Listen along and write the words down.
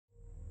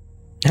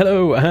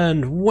Hello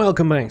and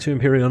welcome back to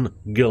Empyrion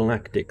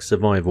Galactic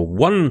Survival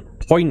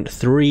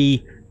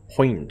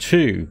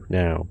 1.3.2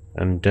 now,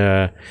 and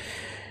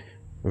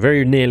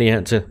very nearly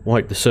had to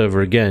wipe the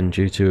server again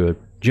due to a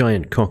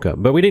giant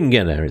cock-up, but we didn't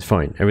get there. It's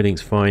fine.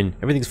 Everything's fine.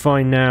 Everything's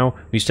fine now.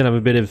 We still have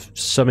a bit of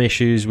some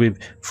issues with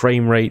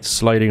frame rates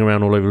sliding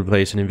around all over the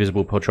place and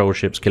invisible patrol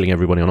ships killing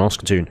everybody on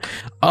Oskatoon.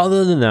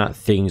 Other than that,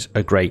 things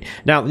are great.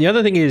 Now, the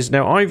other thing is,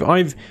 now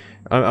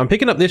I'm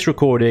picking up this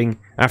recording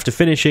after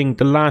finishing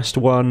the last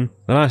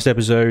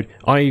episode.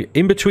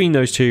 In between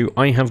those two,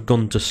 I have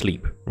gone to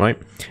sleep, right?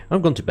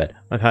 I've gone to bed.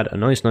 I've had a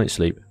nice night's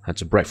sleep, had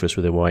some breakfast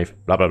with a wife,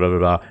 blah, blah, blah, blah,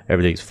 blah.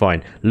 Everything's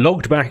fine.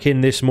 Logged back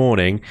in this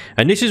morning,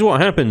 and this is what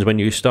happens when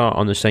you start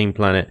on the same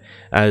planet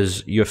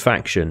as your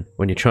faction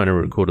when you're trying to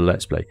record a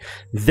Let's Play.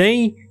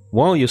 They,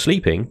 while you're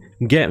sleeping,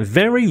 get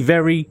very,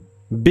 very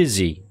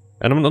busy.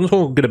 And I'm not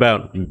talking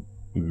about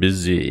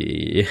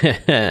busy.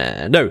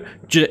 No,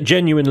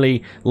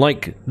 genuinely,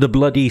 like the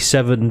bloody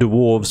seven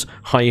dwarves,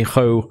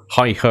 hi-ho,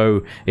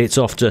 hi-ho, it's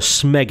off to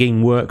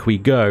smegging work we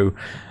go.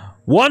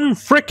 One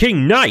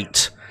fricking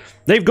night!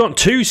 They've got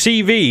 2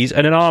 CVs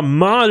and an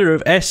armada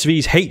of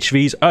SVs,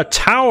 HVs, a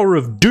tower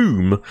of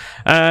doom,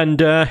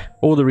 and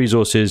all the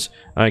resources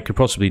I could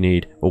possibly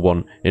need or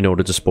want in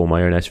order to spawn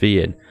my own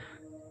SV in.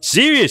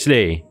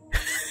 Seriously!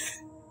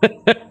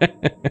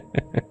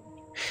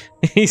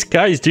 These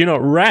guys do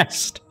not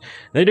rest.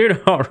 They do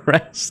not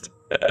rest.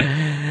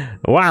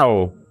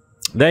 Wow.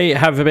 They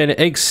have been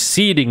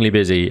exceedingly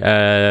busy.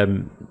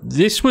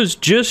 This was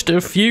just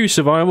a few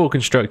survival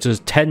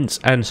constructors, tents,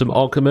 and some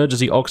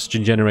emergency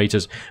oxygen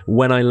generators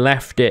when I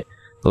left it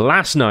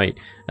last night.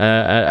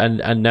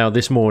 And now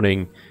this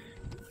morning.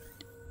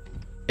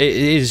 It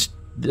is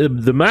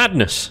the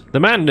madness. The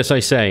madness,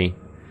 I say.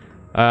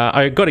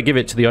 I got to give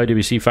it to the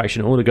IWC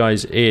faction, all the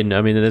guys in.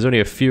 I mean, there's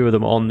only a few of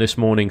them on this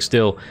morning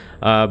still,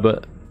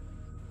 but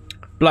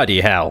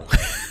bloody hell.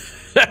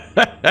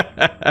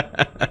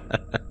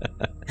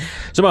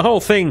 So my whole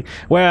thing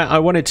where I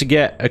wanted to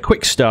get a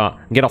quick start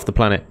and get off the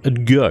planet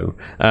and go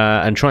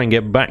and try and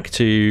get back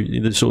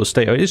to the sort of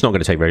state. It's not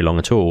going to take very long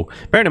at all.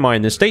 Bearing in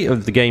mind the state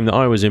of the game that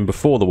I was in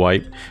before the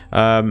wipe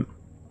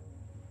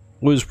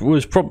was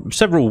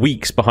several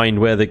weeks behind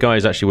where the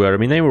guys actually were. I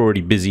mean, they were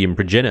already busy in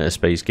progenitor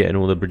space getting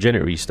all the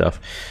progenitor stuff,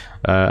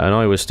 and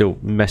I was still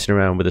messing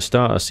around with the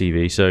starter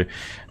CV. So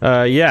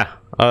yeah,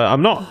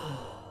 I'm not,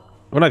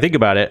 when I think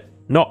about it,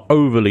 not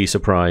overly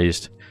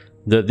surprised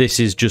that this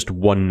is just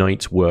one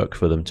night's work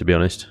for them, to be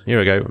honest. Here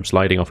I go, I'm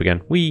sliding off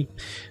again. Whee!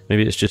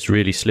 Maybe it's just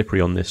really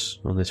slippery on this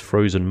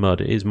frozen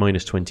mud. It is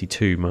minus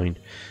 22, mind.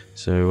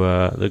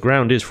 So the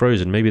ground is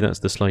frozen. Maybe that's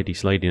the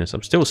slidiness.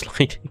 I'm still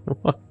sliding.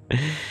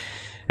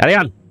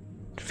 Elian,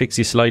 fix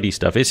your slidey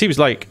stuff. It seems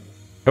like...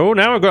 Oh,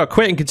 now I've got to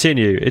quit and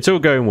continue. It's all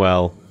going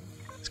well.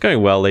 It's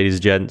going well, ladies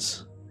and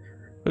gents.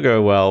 It's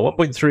going well.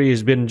 1.3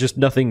 has been just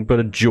nothing but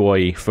a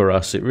joy for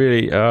us. It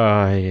really...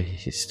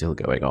 it's still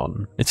going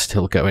on. It's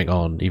still going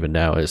on. Even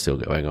now, it's still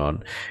going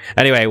on.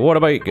 Anyway, what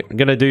am I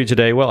going to do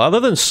today? Well,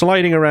 other than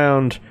sliding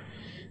around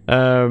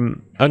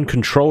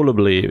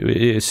uncontrollably,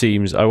 it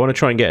seems, I want to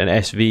try and get an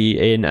SV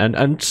in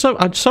and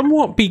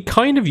somewhat be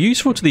kind of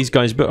useful to these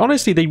guys, but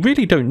honestly, they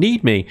really don't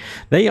need me.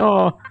 They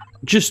are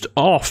just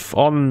off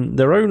on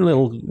their own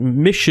little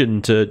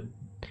mission to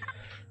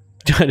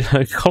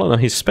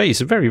colonize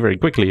space very, very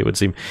quickly, it would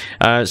seem.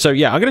 So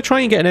yeah, I'm going to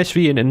try and get an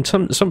SV in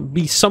and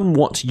be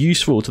somewhat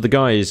useful to the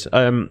guys,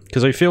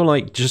 because I feel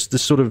like just the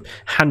sort of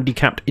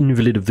handicapped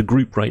invalid of the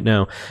group right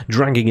now,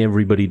 dragging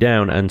everybody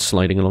down and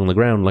sliding along the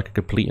ground like a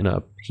complete and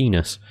utter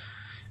penis.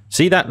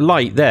 See that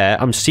light there?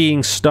 I'm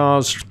seeing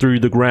stars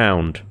through the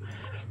ground.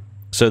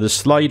 So the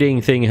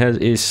sliding thing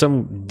is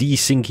some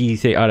desyncy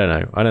thing. I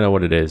don't know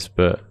what it is,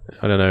 but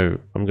I don't know.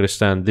 I'm going to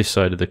stand this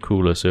side of the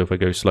cooler, so if I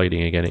go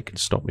sliding again, it can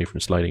stop me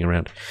from sliding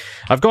around.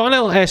 I've got an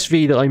little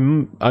SV that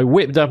I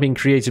whipped up in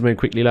creative mode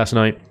quickly last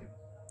night.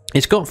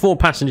 It's got 4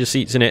 passenger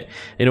seats in it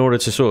in order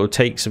to sort of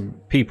take some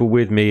people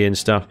with me and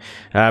stuff.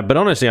 But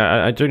honestly,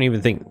 I don't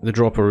even think the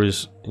dropper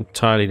is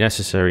entirely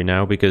necessary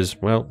now because,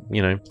 well,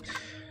 you know,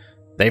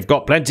 they've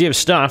got plenty of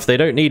stuff. They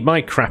don't need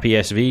my crappy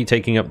SV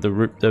taking up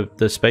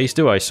the space,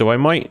 do I? So I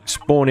might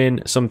spawn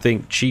in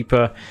something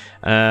cheaper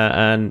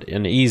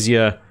and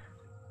easier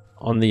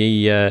on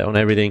the on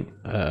everything.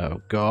 Oh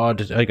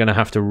god, I'm gonna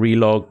have to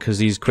relog because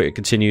these quick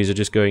continues are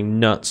just going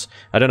nuts.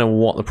 I don't know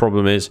what the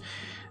problem is.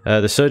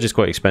 The surge is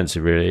quite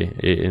expensive, really,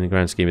 in the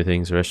grand scheme of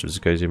things. The rest of it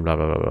just goes in blah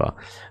blah blah blah.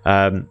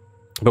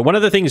 But one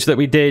of the things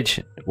we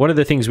did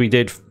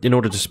in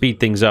order to speed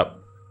things up,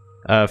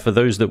 for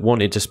those that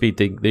wanted to speed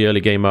the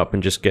early game up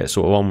and just get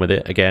sort of on with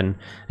it again,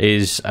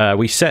 is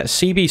we set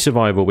CB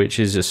Survival, which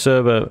is a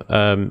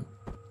server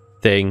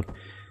thing.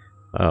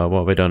 What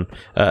have I done?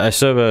 A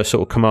server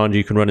sort of command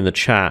you can run in the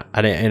chat,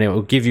 and it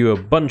will give you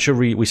a bunch of...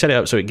 We set it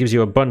up so it gives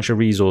you a bunch of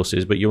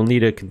resources, but you'll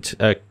need a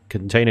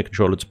container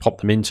controller to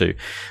pop them into.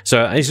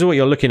 So this is what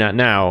you're looking at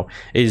now,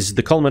 is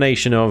the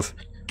culmination of,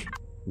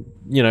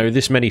 you know,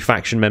 this many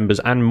faction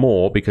members and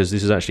more, because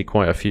this is actually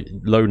quite a few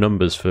low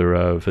numbers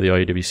for the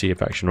IWC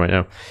faction right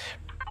now.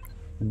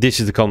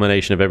 this is the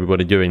culmination of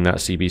everybody doing that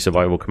CB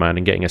survival command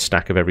and getting a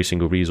stack of every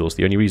single resource.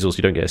 The only resource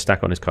you don't get a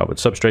stack on is cardboard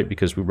substrate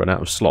because we run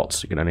out of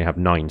slots. You can only have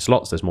 9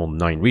 slots. There's more than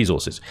 9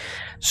 resources.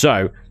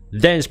 So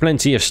there's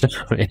plenty of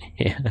stuff in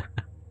here.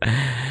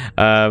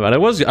 And I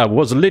was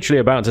literally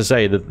about to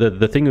say that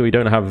the thing that we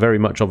don't have very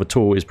much of at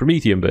all is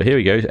Promethean, but here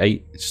we go,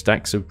 8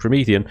 stacks of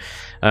Promethean.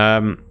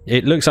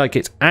 It looks like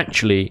it's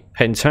actually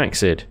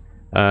pentaxid.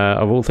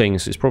 Of all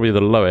things, it's probably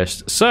the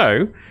lowest.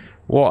 So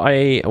what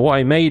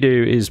I may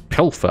do is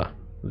pilfer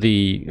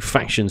the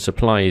faction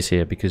supplies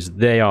here because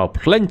they are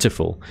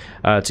plentiful,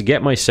 to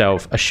get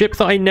myself a ship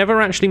that I never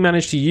actually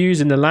managed to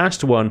use in the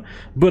last one,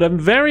 but I'm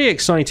very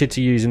excited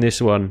to use in this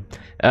one,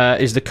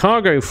 is the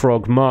Cargo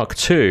Frog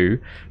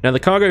MkII. Now the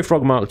Cargo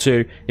Frog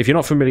MkII, if you're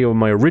not familiar with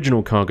my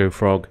original Cargo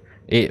Frog,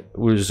 it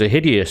was a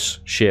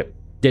hideous ship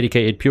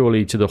dedicated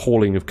purely to the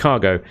hauling of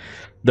cargo.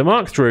 The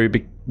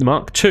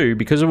MkII,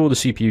 because of all the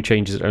CPU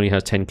changes, it only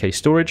has 10k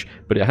storage,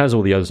 but it has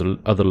all the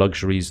other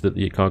luxuries that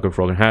the Cargo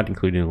Frog had,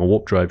 including a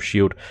warp drive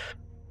shield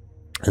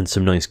and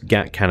some nice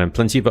GAT cannon.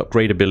 Plenty of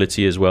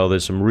upgradability as well.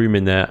 There's some room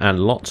in there and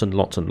lots and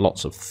lots and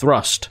lots of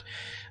thrust.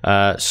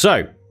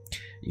 So,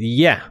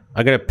 yeah,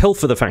 I'm going to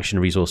pilfer the faction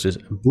resources,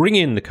 bring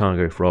in the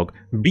Cargo Frog,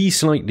 be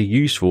slightly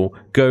useful,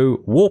 go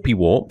warpy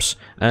warps,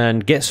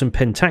 and get some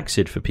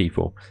pentaxid for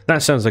people.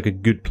 That sounds like a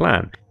good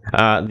plan.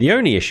 The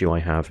only issue I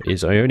have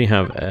is I only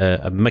have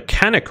a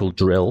mechanical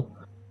drill,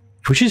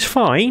 which is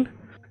fine.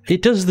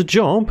 It does the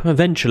job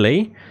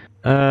eventually.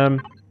 But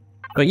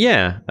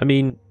yeah, I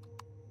mean,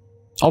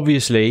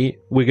 obviously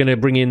we're going to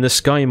bring in the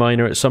Sky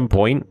Miner at some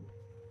point.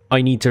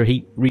 I need to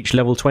reach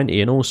level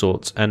 20 and all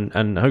sorts,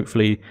 and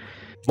hopefully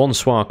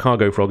Bonsoir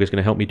Cargo Frog is going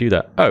to help me do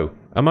that. Oh,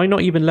 am I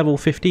not even level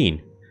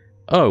 15?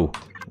 Oh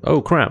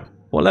crap.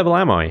 What level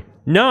am I?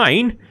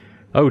 9?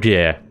 Oh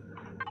dear.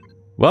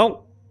 Well,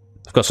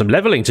 I've got some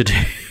leveling to do.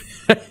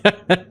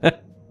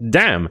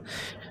 Damn.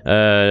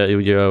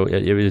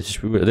 There's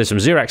some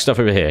Xerax stuff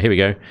over here. Here we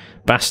go.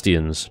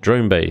 Bastions,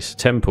 drone base,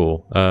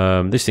 temple.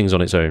 This thing's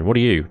on its own. What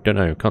are you? Don't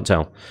know. Can't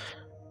tell.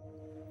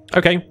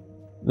 Okay.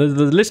 The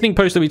listening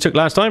post that we took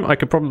last time, I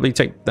could probably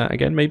take that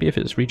again, maybe, if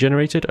it's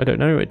regenerated. I don't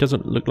know. It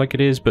doesn't look like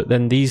it is, but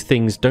then these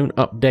things don't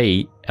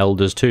update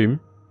Elder's Tomb.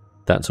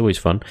 That's always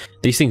fun.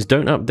 These things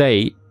don't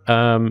update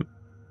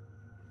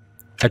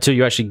until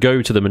you actually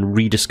go to them and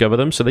rediscover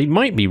them. So they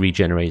might be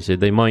regenerated,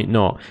 they might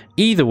not.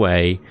 Either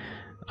way,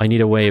 I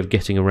need a way of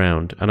getting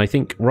around. And I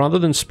think rather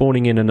than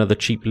spawning in another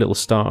cheap little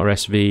starter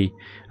SV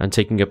and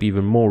taking up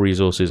even more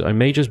resources, I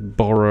may just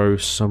borrow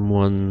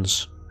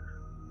someone's...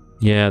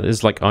 Yeah,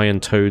 there's like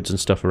iron toads and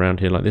stuff around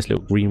here, like this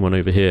little green one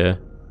over here.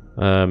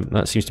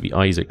 That seems to be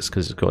Isaac's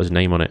because it's got his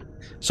name on it.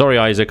 Sorry,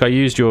 Isaac, I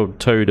used your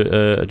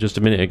toad just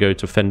a minute ago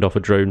to fend off a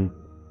drone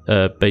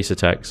base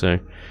attack, so...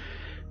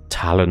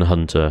 Talon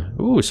Hunter.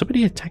 Ooh,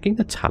 somebody attacking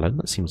the Talon?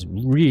 That seems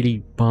really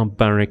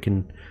barbaric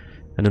and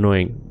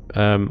annoying.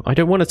 I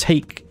don't want to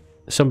take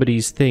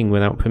somebody's thing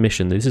without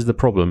permission. This is the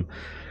problem.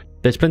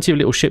 There's plenty of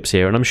little ships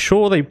here, and I'm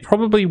sure they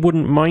probably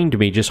wouldn't mind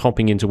me just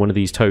hopping into one of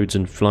these toads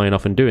and flying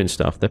off and doing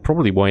stuff. They're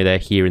probably why they're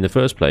here in the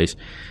first place.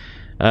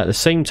 At the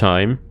same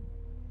time,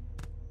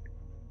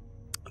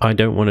 I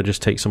don't want to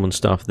just take someone's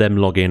stuff, them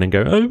log in and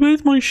go, oh,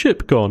 where's my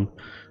ship gone?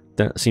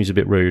 That seems a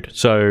bit rude.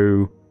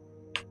 So...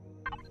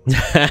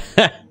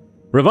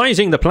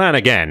 revising the plan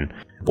again.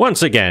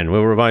 Once again,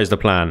 we'll revise the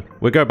plan.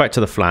 We'll go back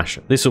to the Flash.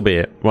 This will be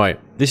it. Right.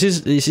 This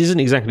isn't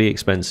exactly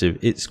expensive.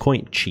 It's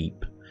quite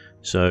cheap.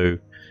 So,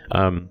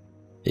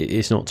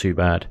 it's not too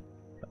bad.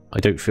 I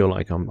don't feel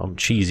like I'm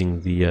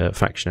cheesing the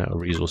faction out of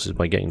resources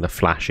by getting the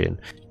Flash in.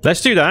 Let's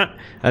do that.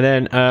 And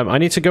then I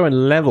need to go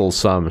and level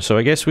some. So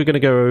I guess we're going to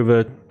go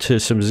over to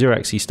some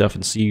Xeraxy stuff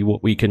and see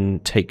what we can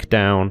take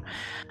down.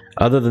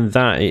 Other than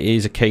that, it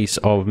is a case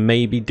of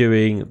maybe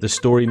doing the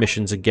story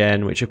missions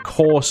again, which of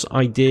course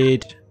I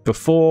did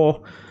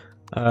before,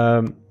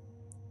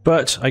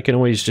 but I can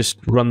always just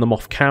run them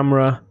off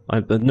camera.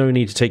 There's no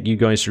need to take you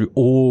guys through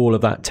all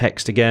of that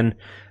text again.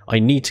 I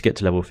need to get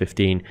to level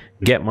 15,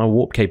 get my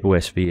warp capable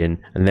SV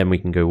in, and then we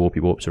can go warpy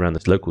warps around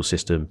this local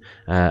system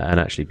and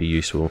actually be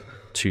useful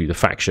to the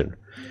faction.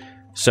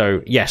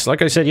 So yes,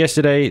 like I said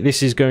yesterday,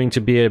 this is going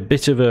to be a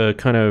bit of a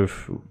kind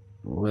of...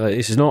 Well,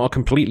 this is not a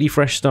completely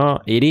fresh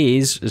start. It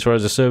is, as far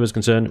as the server is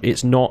concerned.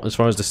 It's not, as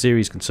far as the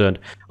series is concerned.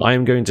 I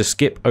am going to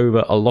skip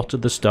over a lot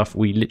of the stuff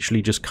we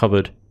literally just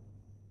covered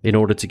in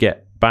order to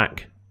get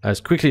back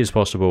as quickly as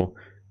possible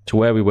to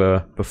where we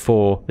were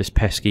before this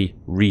pesky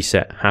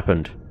reset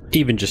happened.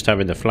 Even just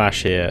having the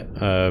Flash here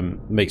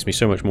makes me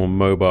so much more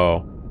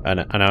mobile, and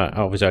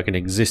obviously I can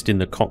exist in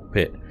the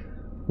cockpit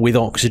with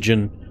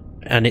oxygen.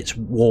 And it's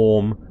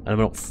warm,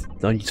 and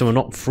I'm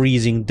not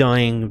freezing,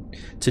 dying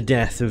to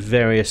death of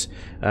various,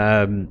 you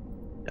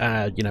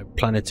know,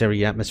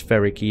 planetary,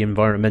 atmospheric,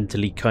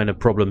 environmentally kind of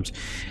problems.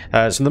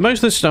 So the most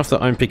of the stuff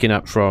that I'm picking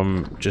up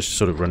from just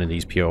sort of running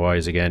these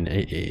POIs again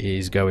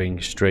is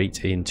going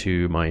straight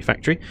into my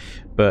factory.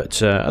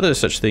 But other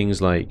such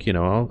things like, you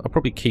know, I'll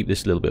probably keep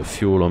this little bit of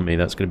fuel on me.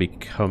 That's going to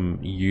become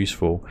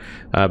useful.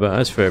 But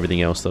as for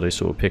everything else that I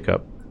sort of pick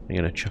up, I'm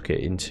going to chuck it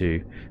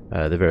into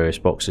the various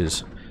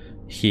boxes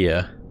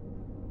here,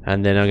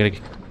 and then I'm going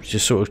to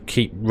just sort of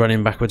keep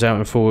running backwards out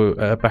and forward,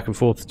 back and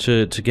forth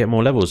to get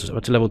more levels.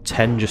 Up to level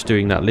 10, just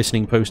doing that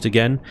listening post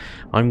again.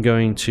 I'm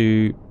going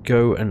to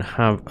go and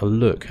have a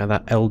look at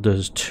that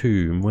Elder's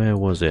Tomb. Where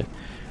was it?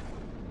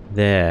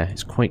 There.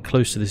 It's quite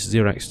close to this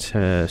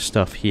Xerax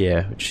stuff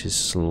here, which is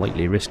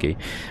slightly risky.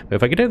 But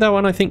if I could do that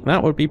one, I think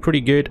that would be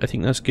pretty good. I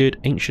think that's good.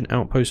 Ancient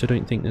Outpost, I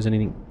don't think there's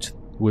anything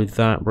with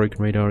that. Broken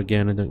Radar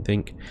again, I don't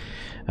think.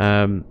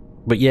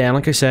 But yeah,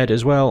 like I said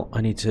as well,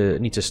 I need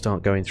to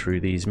start going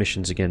through these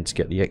missions again to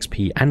get the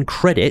XP and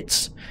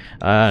credits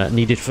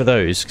needed for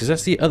those, because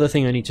that's the other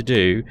thing I need to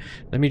do.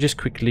 Let me just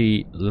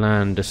quickly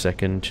land a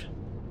second.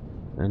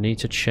 I need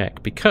to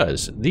check,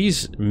 because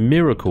these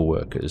miracle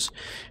workers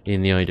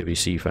in the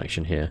IWC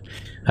faction here,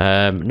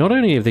 not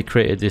only have they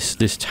created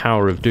this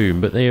Tower of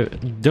Doom, but they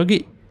have dug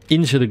it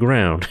into the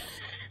ground.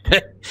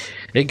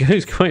 It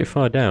goes quite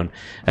far down,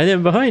 and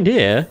then behind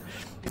here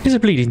is a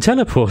bleeding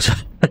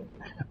teleporter.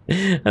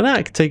 And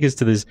that can take us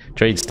to this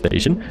trade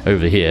station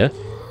over here,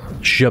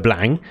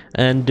 shablang,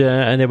 and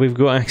then we've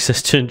got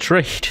access to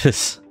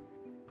traders.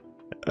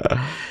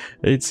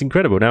 It's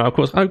incredible. Now, of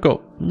course, I've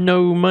got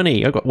no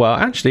money. I've got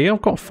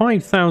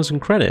 5,000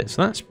 credits.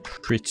 That's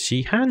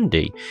pretty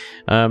handy.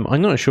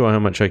 I'm not sure how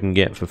much I can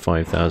get for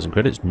 5,000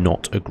 credits.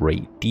 Not a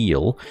great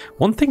deal.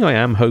 One thing I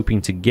am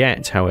hoping to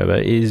get, however,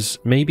 is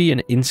maybe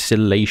an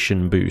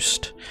insulation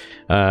boost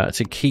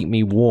to keep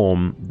me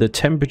warm. The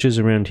temperatures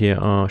around here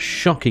are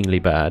shockingly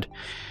bad.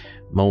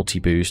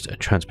 Multi-boost, a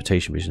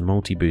transportation boost, and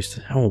multi-boost.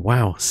 Oh,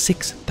 wow.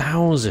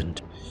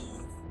 6,000.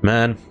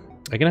 Man.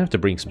 I'm going to have to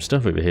bring some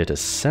stuff over here to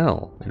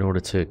sell in order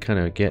to kind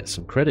of get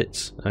some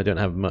credits. I don't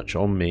have much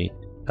on me.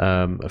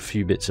 A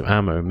few bits of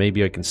ammo.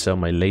 Maybe I can sell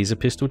my laser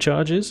pistol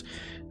charges.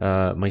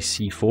 My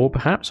C4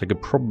 perhaps. I could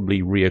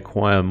probably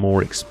reacquire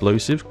more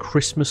explosive.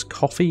 Christmas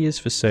coffee is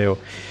for sale.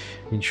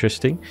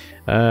 Interesting.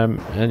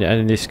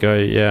 And this guy,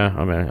 yeah,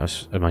 I mean,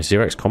 my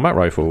Xerax combat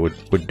rifle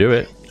would do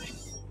it.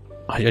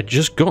 I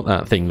just got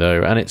that thing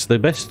though, and it's the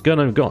best gun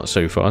I've got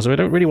so far, so I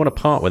don't really want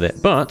to part with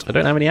it. But I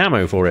don't have any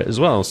ammo for it as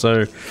well,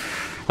 so...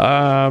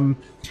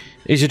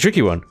 it's a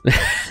tricky one.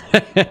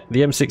 The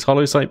M6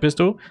 hollow sight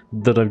pistol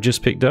that I've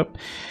just picked up.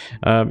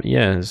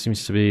 Yeah, it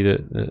seems to be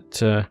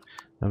that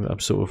I'm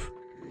sort of...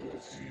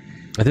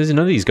 None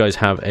of these guys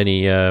have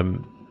any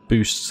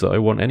boosts that I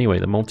want anyway.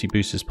 The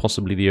multi-boost is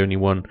possibly the only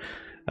one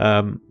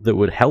that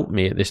would help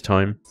me at this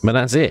time. But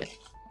that's it.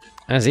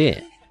 That's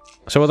it.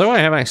 So although I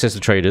have access to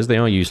traders, they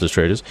are useless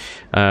traders.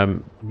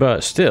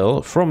 But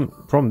still,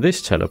 from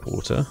this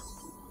teleporter...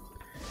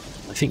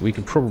 I think we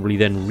can probably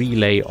then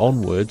relay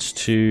onwards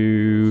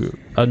to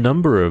a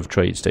number of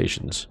trade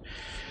stations,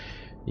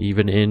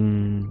 even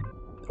in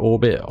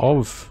orbit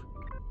of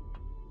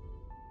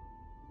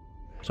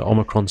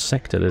Omicron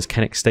sector. There's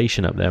Kenneck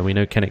Station up there. We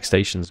know Kenneck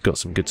Station's got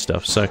some good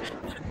stuff. So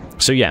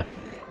yeah,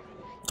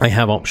 I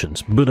have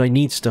options, but I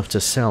need stuff to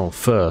sell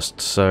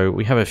first. So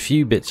we have a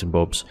few bits and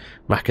bobs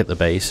back at the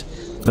base,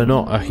 but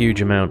not a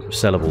huge amount of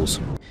sellables.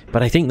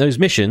 But I think those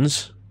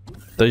missions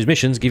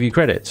give you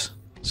credits.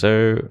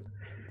 So.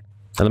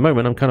 At the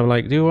moment, I'm kind of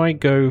like, do I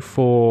go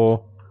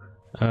for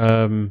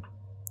the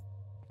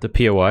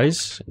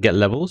POIs, get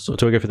levels, or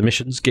do I go for the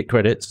missions, get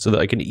credits, so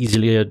that I can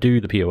easily do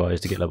the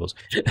POIs to get levels?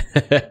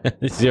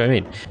 See what I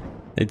mean?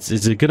 It's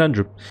a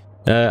conundrum.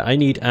 I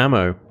need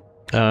ammo.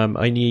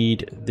 I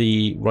need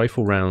the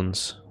rifle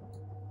rounds,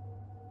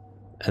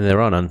 and there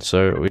are none,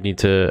 so we need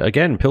to,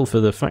 again, pilfer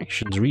the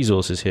faction's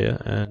resources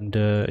here and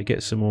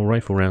get some more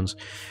rifle rounds.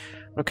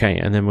 Okay,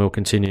 and then we'll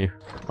continue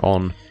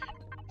on.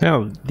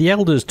 Now, the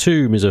Elder's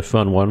Tomb is a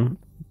fun one.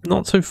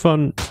 Not so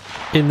fun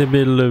in the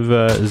middle of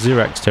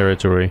Xerax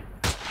territory,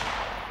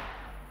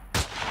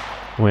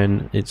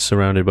 when it's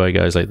surrounded by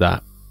guys like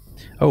that.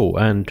 Oh,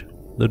 and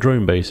the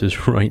drone base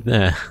is right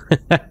there,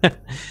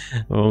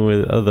 along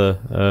with other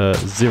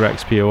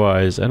Xerax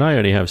POIs. And I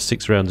only have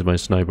 6 rounds in my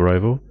sniper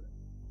rifle.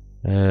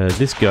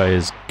 This guy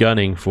is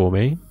gunning for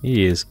me.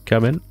 He is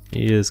coming.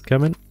 He is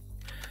coming.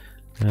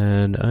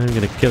 And I'm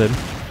going to kill him.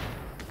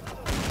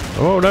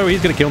 Oh no,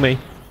 he's going to kill me.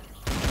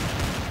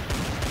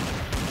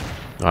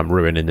 I'm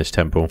ruining this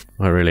temple.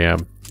 I really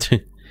am.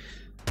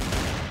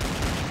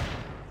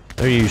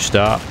 There you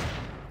start.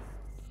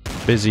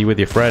 Busy with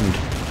your friend.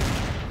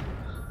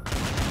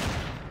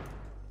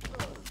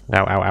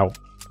 Ow, ow, ow.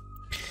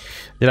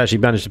 Did actually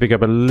manage to pick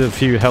up a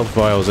few health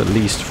vials at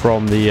least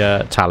from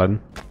the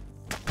Talon.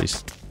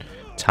 This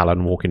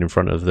Talon walking in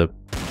front of the...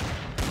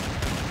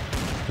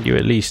 You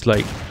at least,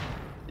 like,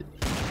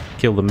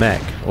 kill the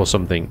mech or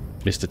something,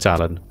 Mr.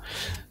 Talon.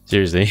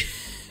 Seriously.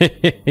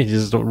 He's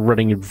just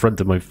running in front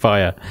of my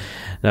fire.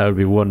 That would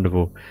be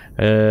wonderful.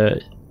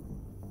 What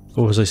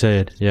was I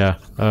saying? Yeah.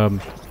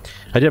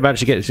 I did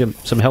manage to get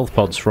some health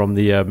pods from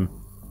the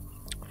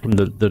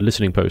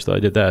listening post that I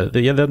did there.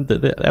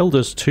 The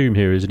Elder's Tomb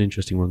here is an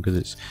interesting one because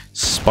it's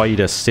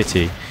Spider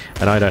City,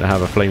 and I don't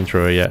have a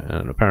flamethrower yet,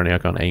 and apparently I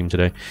can't aim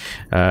today.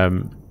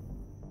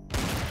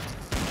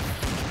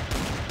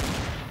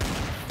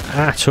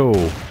 At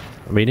all.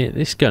 I mean,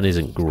 this gun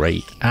isn't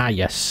great. Ah,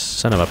 yes,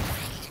 son of a...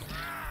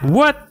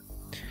 What?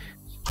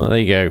 Well, there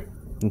you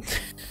go.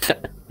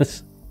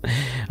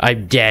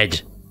 I'm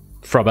dead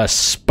from a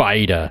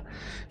spider.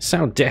 That's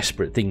how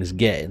desperate things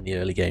get in the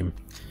early game.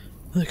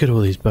 Look at all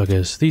these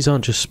buggers. These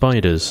aren't just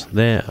spiders.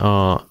 There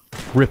are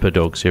ripper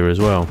dogs here as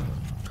well.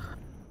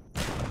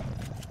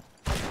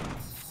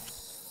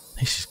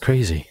 This is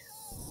crazy.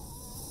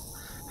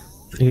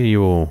 Look at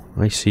you all.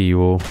 I see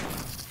you all.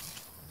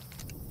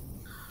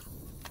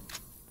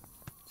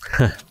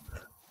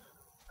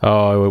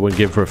 Oh, I wouldn't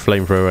give for a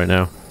flamethrower right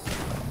now.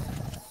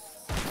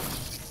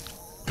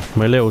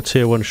 My little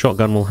tier 1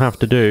 shotgun will have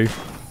to do.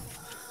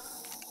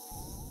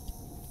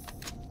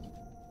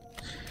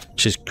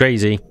 Which is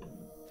crazy.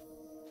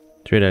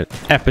 During an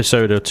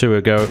episode or two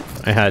ago,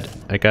 I had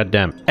a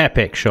goddamn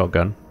epic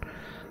shotgun.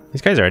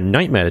 These guys are a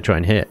nightmare to try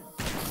and hit.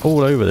 All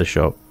over the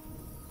shop.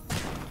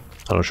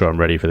 I'm not sure I'm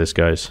ready for this,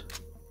 guys.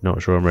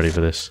 Not sure I'm ready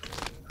for this.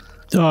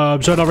 Oh,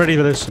 I'm so not ready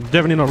for this. I'm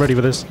definitely not ready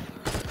for this.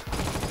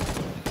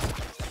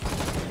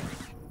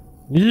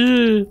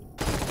 Yeah.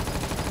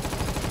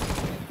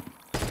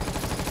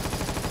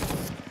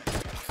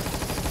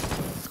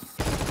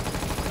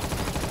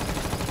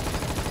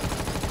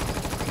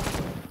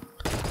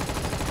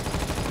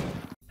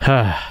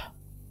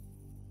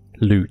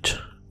 Loot.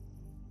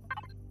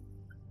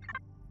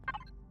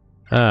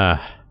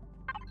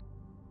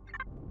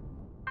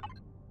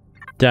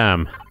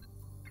 Damn.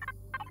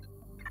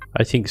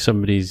 I think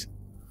somebody's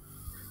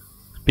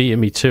beating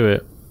me to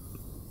it.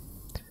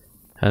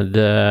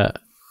 And,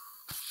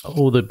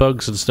 all the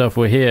bugs and stuff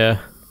were here.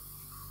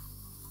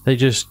 They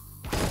just,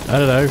 I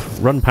don't know,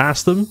 run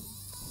past them,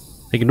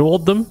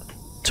 ignored them,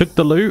 took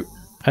the loot,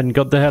 and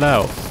got the hell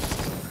out.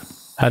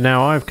 And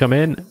now I've come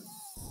in,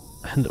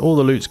 and all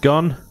the loot's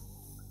gone.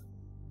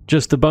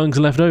 Just the bugs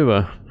left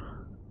over.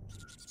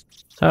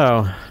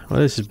 Oh, well,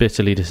 this is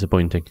bitterly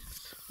disappointing.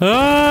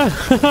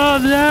 Ah! Oh,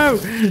 no!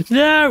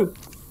 No!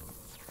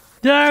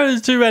 No,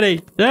 there's too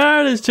many!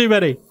 No, there's too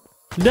many!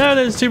 No,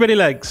 there's too many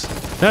legs!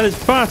 No, there's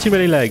far too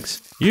many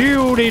legs!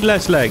 You need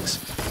less legs!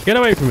 Get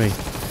away from me!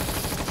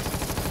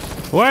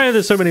 Why are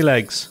there so many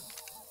legs?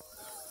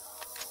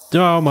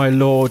 Oh, my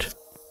lord!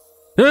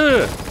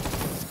 Ugh!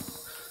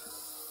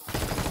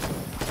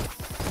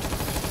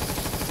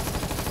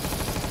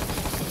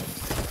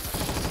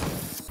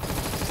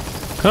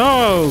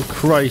 Oh,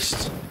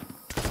 Christ!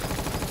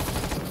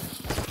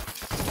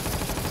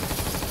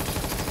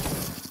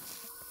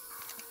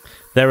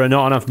 There are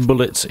not enough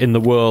bullets in the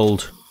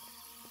world.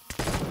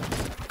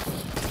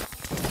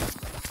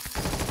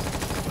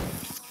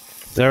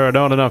 There are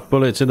not enough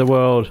bullets in the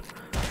world.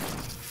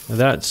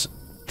 That's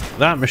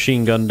that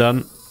machine gun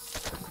done.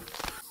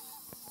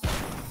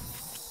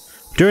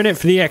 Doing it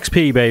for the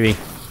XP, baby.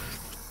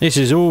 This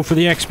is all for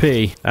the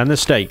XP and the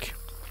steak.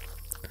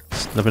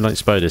 It's nothing like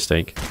spider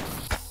steak.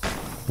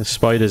 The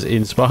spiders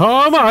in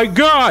oh my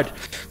god!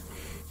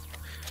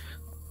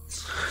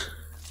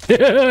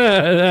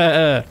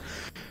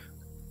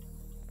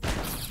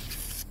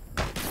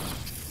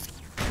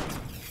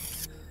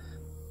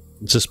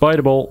 It's a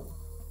spider ball.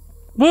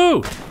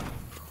 Woo!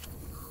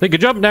 They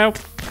can jump now.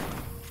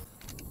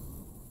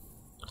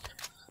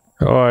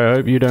 Oh, I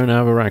hope you don't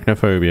have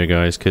arachnophobia,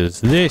 guys,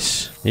 because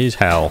this is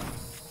hell.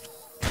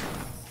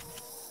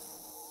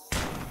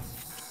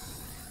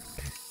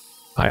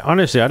 I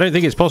don't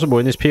think it's possible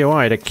in this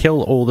POI to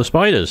kill all the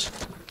spiders.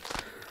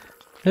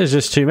 There's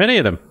just too many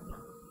of them.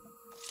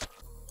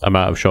 I'm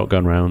out of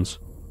shotgun rounds.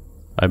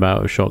 I'm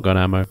out of shotgun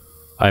ammo.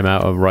 I'm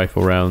out of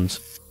rifle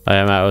rounds. I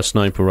am out of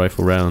sniper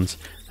rifle rounds.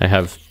 I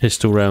have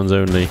pistol rounds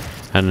only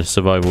and a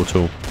survival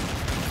tool.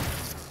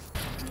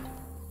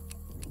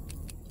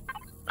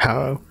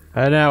 Oh,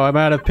 and now I'm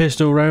out of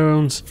pistol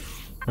rounds.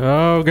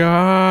 Oh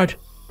god!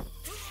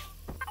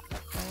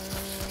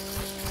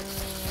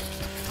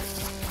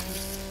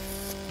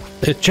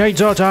 It's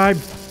chainsaw time!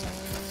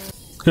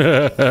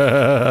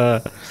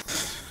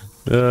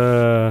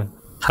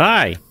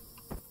 Hi!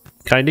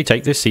 Kindly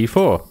take this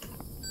C4.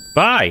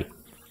 Bye!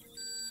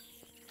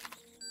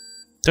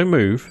 Don't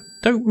move.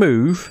 Don't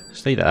move.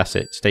 Stay there. That's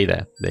it. Stay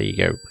there. There you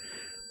go.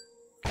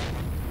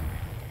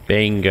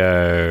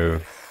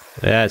 Bingo.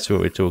 That's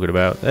what we're talking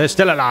about. They're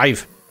still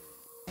alive.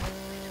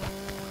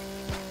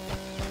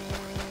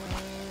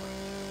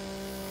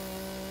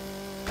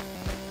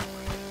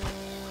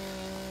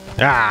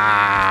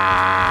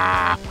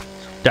 Ah!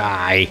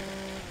 Die.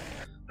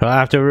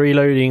 After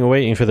reloading and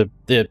waiting for the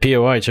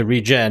POI to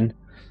regen,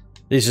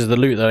 this is the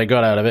loot that I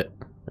got out of it,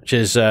 which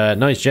is a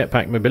nice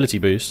jetpack mobility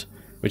boost,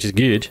 which is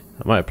good.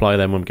 I might apply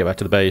them when we get back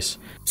to the base.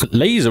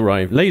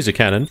 Laser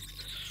cannon.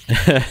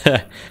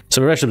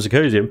 Some Resham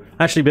Symposium.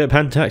 Actually a bit of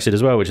Pantaxid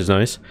as well, which is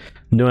nice.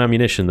 No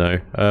ammunition though,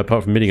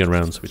 apart from minigun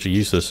rounds, which are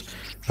useless.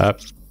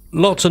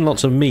 Lots and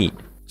lots of meat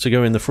to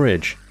go in the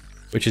fridge,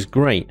 which is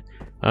great.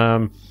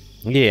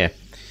 Yeah.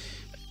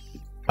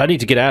 I need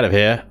to get out of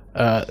here.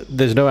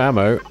 There's no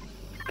ammo,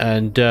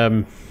 and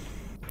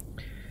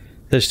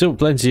there's still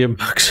plenty of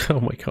bugs. Oh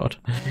my god.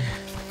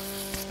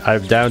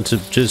 I'm down to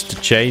just a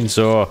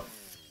chainsaw.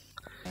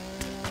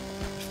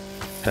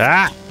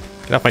 Ah!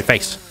 Get off my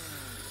face.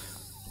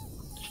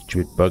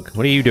 Stupid bug.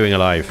 What are you doing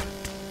alive?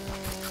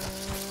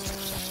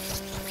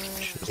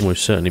 Should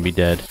almost certainly be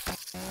dead.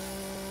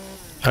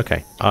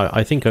 Okay,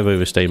 I think I've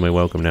overstayed my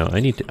welcome now.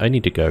 I need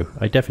to go.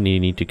 I definitely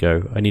need to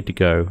go. I need to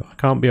go. I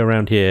can't be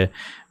around here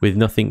with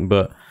nothing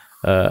but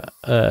a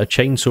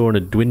chainsaw and a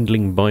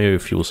dwindling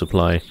biofuel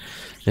supply.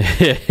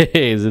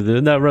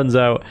 When that runs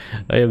out,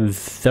 I am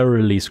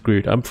thoroughly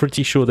screwed. I'm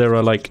pretty sure there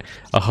are like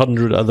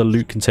 100 other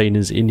loot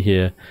containers in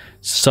here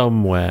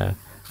somewhere.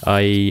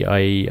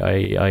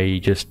 I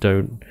just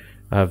don't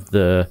have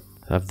the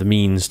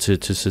means to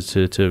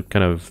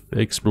kind of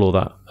explore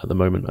that at the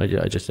moment.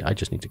 I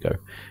just need to go.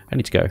 I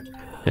need to go.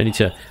 I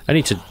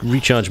need to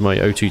recharge my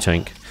O2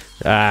 tank.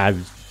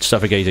 I'm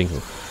suffocating.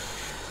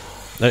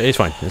 It's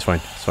fine. It's fine.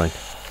 It's fine.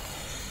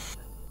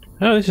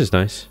 Oh, this is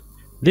nice.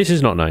 This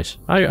is not nice.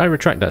 I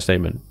retract that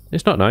statement.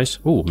 It's not nice.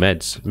 Ooh,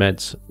 meds.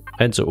 Meds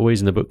are always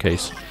in the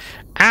bookcase.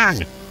 Ah!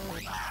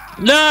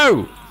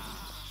 No!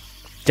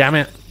 Damn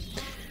it.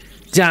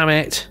 Damn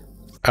it.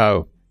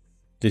 Oh.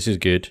 This is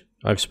good.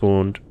 I've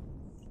spawned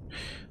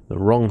the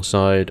wrong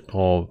side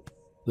of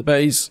the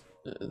base.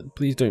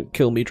 Please don't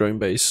kill me, drone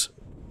base.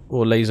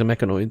 Or laser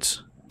mechanoids.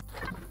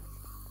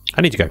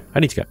 I need to go. I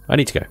need to go. I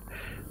need to go.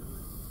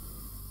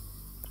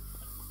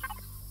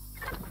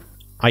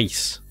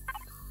 Ice.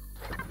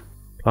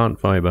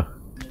 Plant fiber.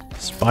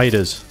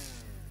 Spiders.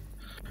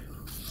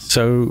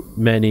 So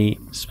many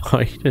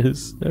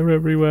spiders. They're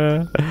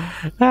everywhere.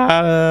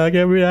 Ah,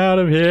 get me out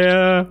of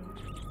here.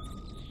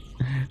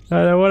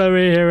 I don't want to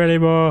be here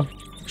anymore.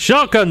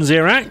 Shotgun,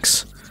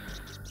 Xerax!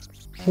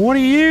 What are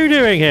you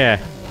doing here?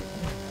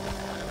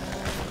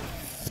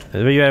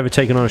 Have you ever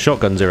taken on a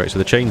shotgun, Xerax,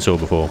 with a chainsaw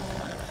before?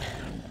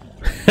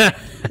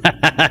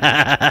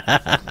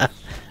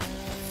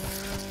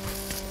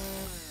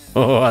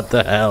 Oh, what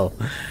the hell?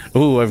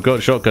 Oh, I've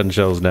got shotgun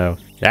shells now.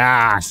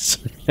 Yes!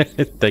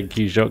 Thank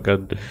you,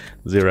 shotgun,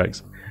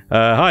 Xerax.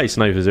 Hi,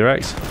 Sniper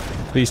Xerax.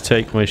 Please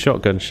take my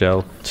shotgun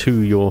shell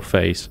to your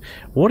face.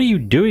 What are you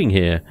doing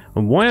here?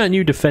 And why aren't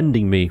you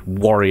defending me,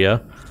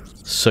 warrior?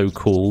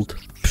 So-called.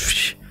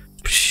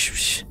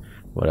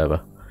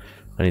 Whatever.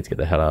 I need to get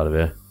the hell out of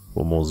here.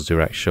 Or more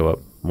Xerax show up.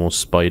 More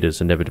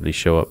spiders inevitably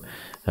show up.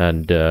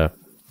 And,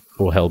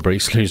 all hell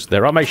breaks loose.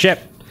 They're on my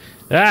ship!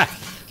 Ah!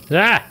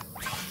 Ah!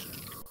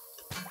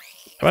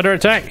 I'm under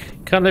attack!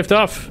 Can't lift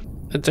off!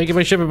 They're taking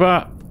my ship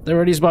apart! They're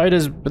already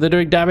spiders, but they're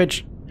doing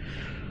damage!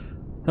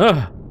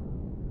 Oh!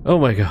 Oh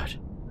my god.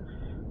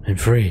 I'm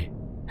free.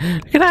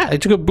 Look at that! I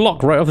took a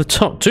block right off the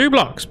top. 2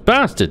 blocks!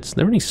 Bastards!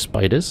 They're only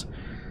spiders.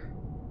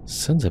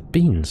 Sons of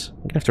beans.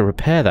 I'm gonna have to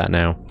repair that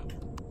now.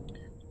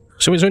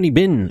 So it's only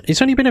been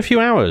a few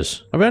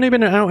hours. I've only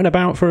been out and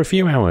about for a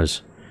few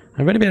hours.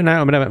 I've only been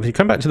out and about. You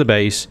come back to the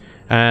base,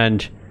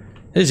 and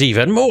there's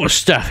even more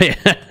stuff here.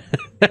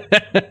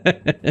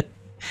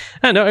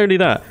 And not only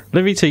that,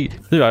 let me tell you,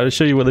 I'll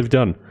show you what they've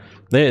done.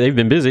 They've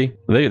been busy.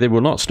 They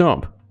will not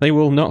stop. They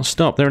will not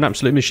stop. They're an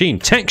absolute machine.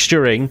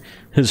 Texturing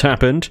has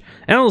happened.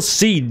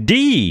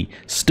 LCD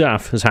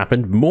stuff has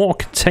happened. More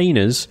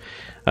containers.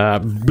 A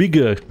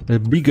bigger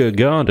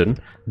garden.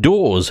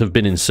 Doors have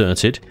been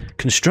inserted.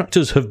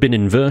 Constructors have been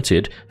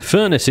inverted.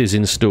 Furnaces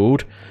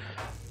installed.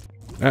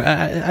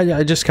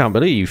 I just can't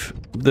believe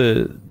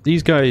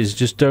these guys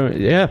just don't.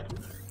 Yeah,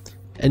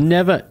 a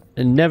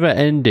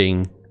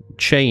never-ending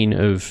chain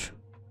of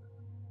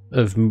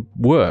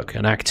work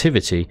and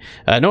activity.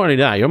 Not only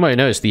that, you might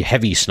notice the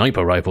heavy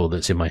sniper rifle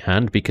that's in my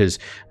hand because,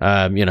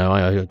 you know,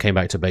 I came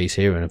back to base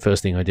here and the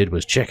first thing I did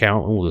was check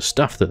out all the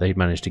stuff that they'd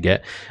managed to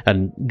get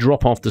and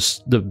drop off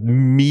the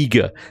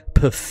meager,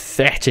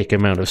 pathetic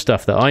amount of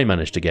stuff that I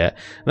managed to get.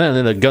 And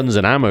then the guns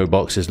and ammo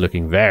box is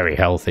looking very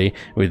healthy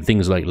with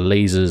things like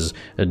lasers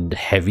and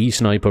heavy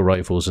sniper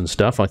rifles and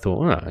stuff. I thought,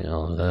 well,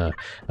 I'll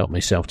help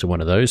myself to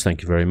one of those.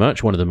 Thank you very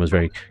much. One of them was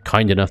very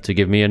kind enough to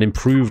give me an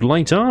improved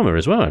light armor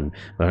as well. And,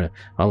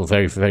 I'll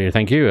very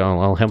thank you.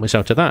 I'll help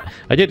myself to that.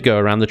 I did go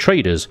around the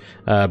traders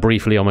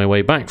briefly on my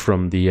way back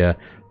from the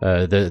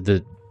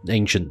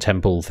ancient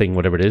temple thing,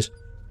 whatever it is,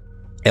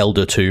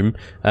 Elder Tomb,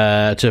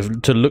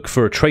 to look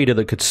for a trader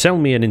that could sell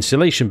me an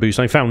insulation boost.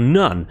 I found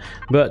none,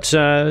 but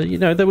you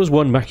know, there was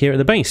one back here at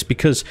the base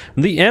because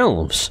the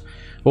elves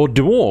or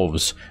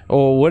dwarves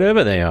or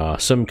whatever they are,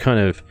 some kind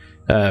of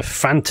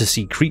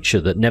fantasy creature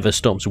that never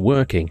stops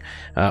working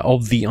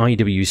of the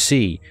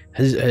IWC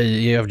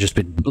have just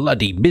been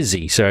bloody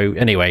busy. So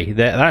anyway,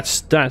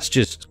 that's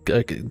just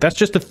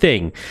a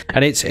thing,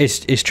 and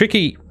it's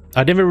tricky.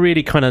 I never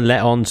really kind of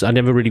let on. I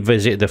never really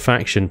visited the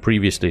faction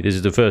previously. This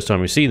is the first time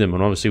we see them,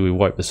 and obviously we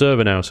wiped the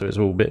server now, so it's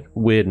all a bit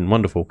weird and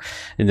wonderful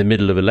in the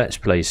middle of a Let's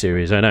Play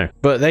series. I know,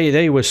 but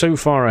they were so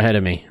far ahead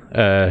of me,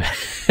 and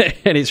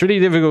it's really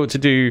difficult to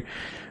do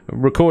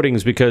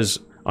recordings because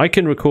I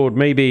can record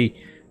maybe,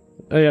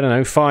 I don't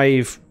know,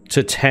 5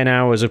 to 10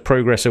 hours of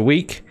progress a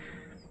week.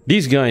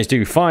 These guys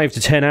do 5 to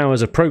 10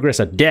 hours of progress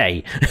a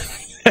day.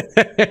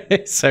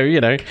 So, you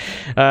know,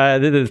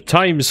 the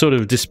time sort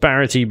of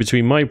disparity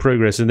between my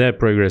progress and their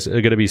progress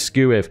are going to be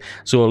skew-if.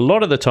 So a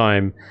lot of the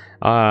time,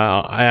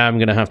 I am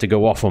going to have to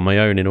go off on my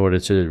own in order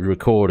to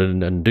record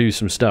and do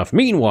some stuff.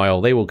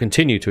 Meanwhile, they will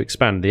continue to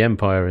expand the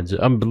empire into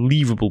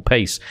unbelievable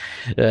pace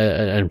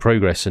and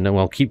progress, and then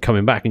I'll keep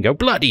coming back and go,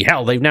 bloody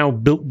hell, they've now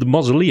built the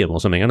mausoleum or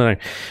something. I don't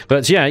know.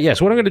 But yeah,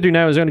 yes, what I'm going to do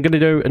now is I'm going to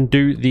go and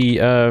do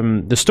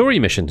the story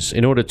missions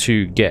in order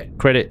to get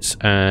credits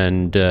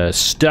and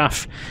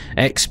stuff,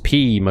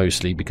 XP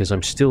mostly, because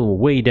I'm still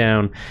way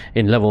down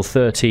in level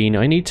 13.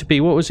 I need to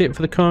be, what was it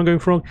for the Cargo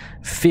Frog?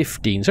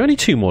 15. So only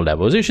 2 more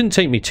levels. It shouldn't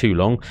take me too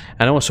long.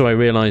 And also I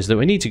realised that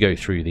we need to go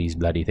through these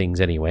bloody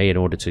things anyway in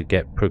order to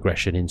get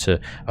progression into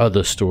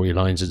other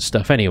storylines and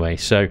stuff anyway.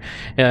 So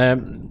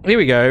here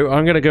we go.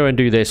 I'm going to go and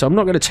do this. I'm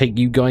not going to take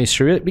you guys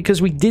through it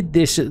because we did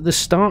this at the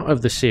start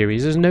of the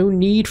series. There's no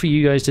need for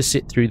you guys to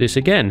sit through this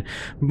again.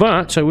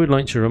 But I would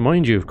like to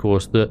remind you, of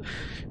course, that,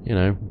 you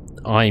know,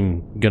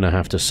 I'm going to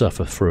have to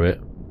suffer through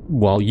it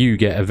while you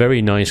get a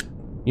very nice,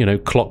 you know,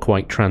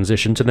 clockwise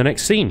transition to the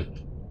next scene.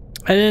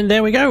 And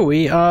there we go,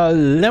 we are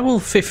level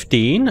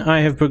 15.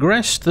 I have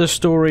progressed the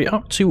story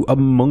up to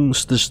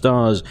Amongst the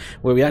Stars,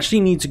 where we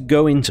actually need to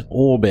go into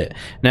orbit.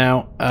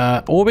 Now,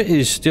 orbit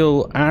is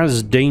still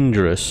as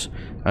dangerous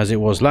as it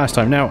was last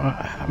time. Now,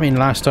 I mean,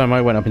 last time I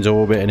went up into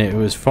orbit and it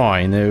was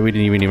fine. We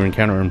didn't even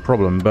encounter a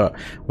problem, but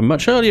we're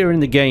much earlier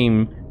in the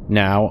game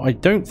now. I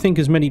don't think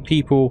as many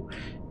people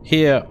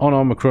here on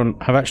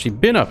Omicron have actually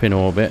been up in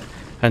orbit.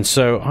 And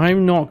so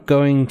I'm not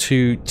going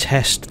to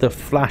test the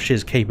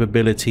Flash's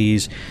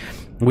capabilities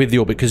with the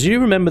orbit, because you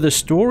remember the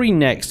story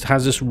next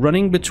has us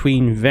running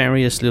between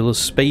various little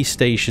space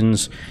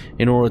stations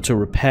in order to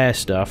repair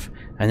stuff,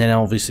 and then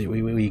obviously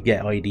we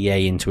get IDA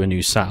into a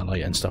new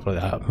satellite and stuff like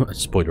that.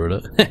 Spoiler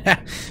alert.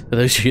 For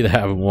those of you that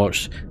haven't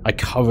watched, I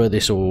cover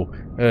this all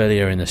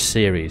earlier in the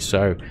series,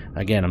 so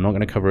again, I'm not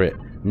going to cover it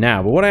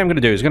now. But what I am going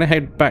to do is going to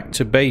head back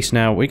to base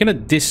now. We're going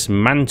to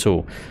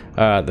dismantle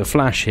the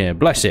Flash here.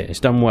 Bless it, it's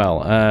done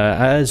well.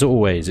 As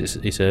always,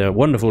 it's a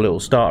wonderful little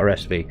starter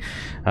SV,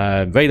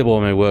 available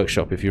in my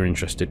workshop if you're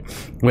interested.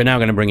 We're now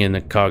going to bring in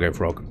the Cargo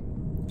Frog.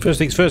 First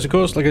things first, of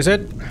course, like I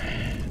said,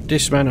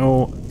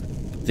 dismantle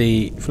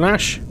the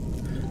Flash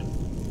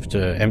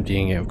after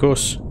emptying it, of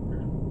course.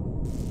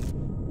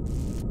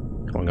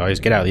 Come on, guys,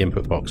 get out of the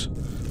input box.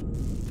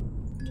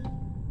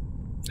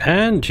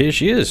 And here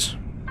she is.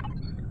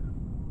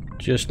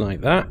 Just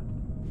like that.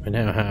 We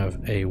now have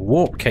a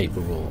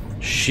warp-capable,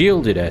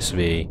 shielded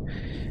SV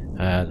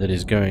that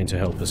is going to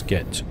help us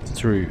get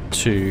through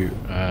to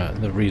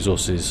the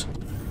resources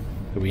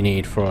that we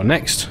need for our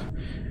next.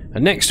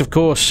 And next, of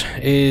course,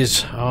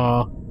 is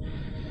our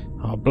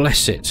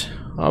Bless It.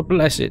 Our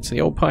Bless It,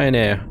 the old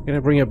Pioneer. I'm going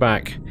to bring her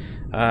back.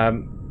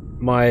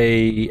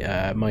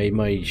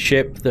 My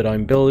ship that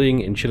I'm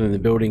building and chilling in the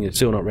building is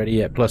still not ready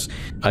yet. Plus,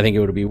 I think it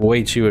would be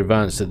way too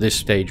advanced at this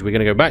stage. We're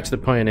going to go back to the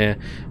Pioneer.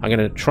 I'm going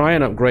to try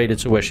and upgrade it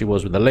to where she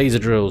was with the laser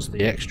drills,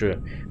 the extra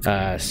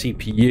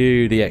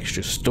CPU, the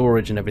extra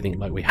storage and everything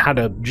like we had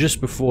her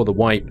just before the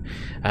wipe.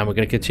 And we're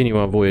going to continue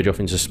our voyage off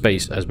into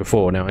space as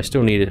before. Now, I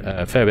still need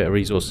a fair bit of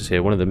resources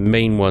here. One of the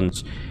main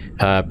ones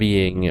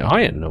being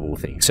iron, of all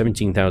things.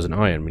 17,000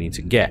 iron we need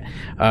to get.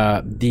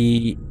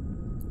 The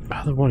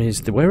other one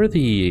is, where are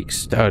the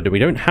we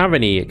don't have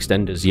any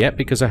extenders yet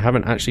because I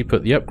haven't actually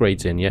put the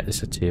upgrades in yet.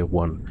 It's a tier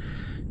 1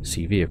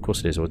 CV, of course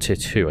it is, or tier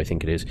 2 I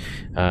think it is.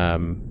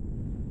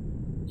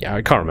 Yeah,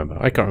 I can't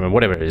remember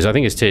whatever it is. I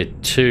think it's tier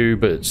 2,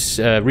 but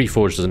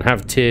Reforged doesn't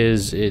have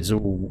tiers. It's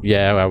all,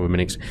 yeah, I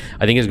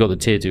think it's got the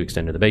tier 2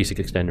 extender, the basic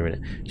extender in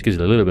it, which gives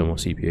it a little bit more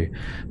CPU.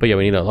 But yeah,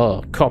 we need a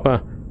lot of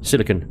copper,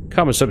 silicon,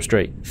 carbon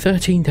substrate,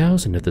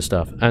 13,000 of the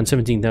stuff, and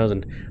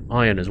 17,000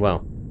 iron as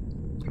well.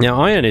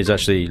 Now, iron is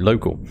actually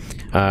local,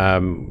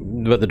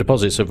 but the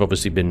deposits have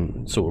obviously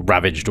been sort of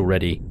ravaged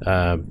already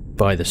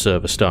by the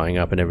server starting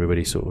up and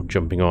everybody sort of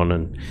jumping on,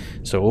 and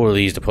so all of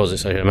these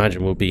deposits, I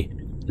imagine, will be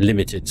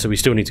limited, so we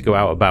still need to go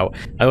out about.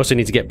 I also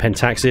need to get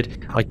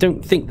pentaxid. I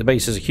don't think the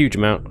base has a huge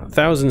amount.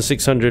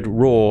 1,600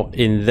 raw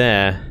in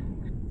there.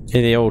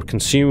 In the old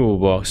consumable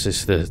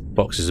boxes, the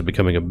boxes are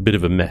becoming a bit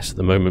of a mess at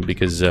the moment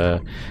because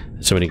there's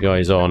so many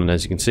guys on, and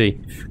as you can see,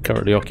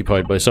 currently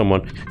occupied by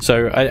someone.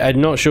 So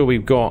I'm not sure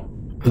we've got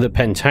the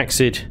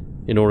pentaxid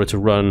in order to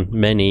run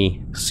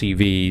many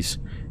CVs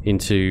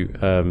into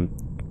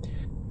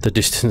the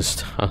distant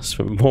stars,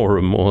 but more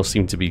and more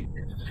seem to be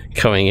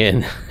coming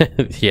in.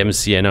 The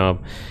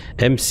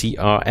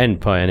MCRN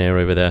Pioneer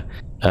over there.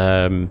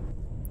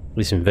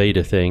 This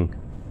invader thing,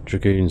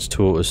 Dragoon's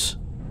Tortoise,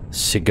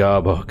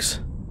 Cigar Box,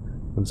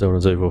 and so on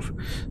and so forth.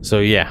 So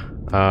yeah,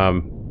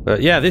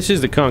 but yeah, this is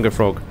the Cargo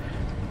Frog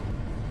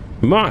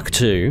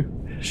MkII.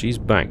 She's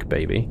back,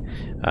 baby.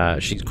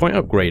 She's quite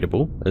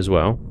upgradable as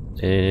well.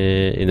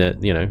 In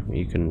that, you know,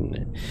 you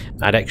can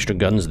add extra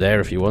guns there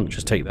if you want.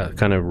 Just take that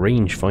kind of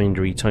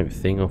rangefindery type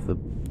thing off the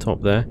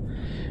top there,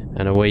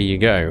 and away you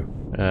go.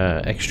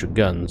 Extra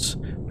guns,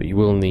 but you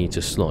will need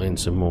to slot in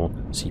some more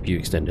CPU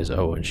extenders.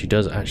 Oh, and she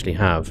does actually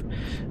have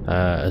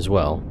as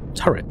well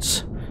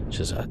turrets, which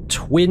is a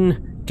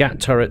twin GAT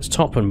turrets,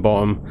 top and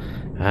bottom,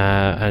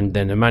 and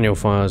then the manual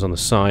fires on the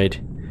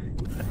side.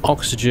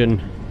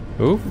 Oxygen.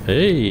 Oh,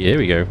 hey, here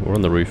we go. We're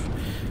on the roof.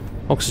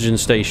 Oxygen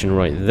station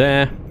right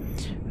there.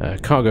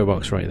 Cargo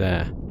box right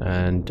there.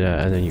 And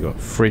then you've got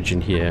fridge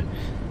in here.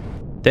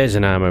 There's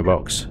an ammo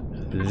box.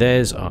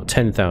 There's our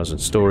 10,000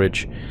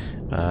 storage.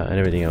 And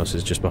everything else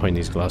is just behind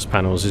these glass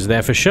panels is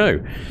there for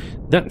show.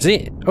 That's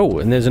it. Oh,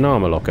 and there's an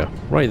armor locker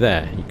right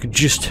there. You could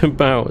just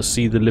about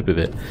see the lip of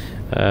it.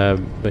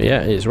 But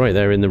yeah, it's right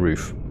there in the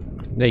roof.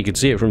 There, you can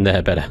see it from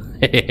there better.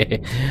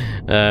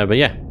 But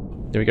yeah,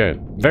 there we go.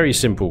 Very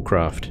simple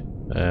craft.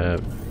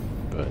 But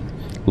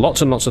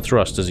lots and lots of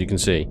thrust, as you can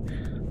see.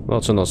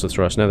 Lots and lots of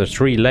thrust. Now there's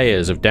 3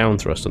 layers of down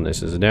thrust on this.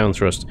 There's a down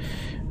thrust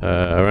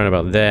around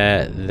about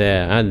there,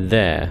 there, and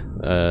there.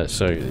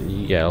 So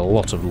you get a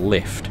lot of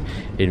lift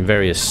in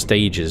various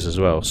stages as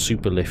well.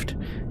 Super lift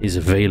is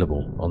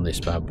available on this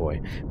bad boy.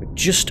 We're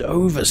just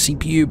over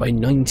CPU by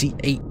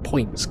 98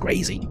 points.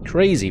 Crazy,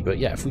 crazy. But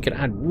yeah, if we could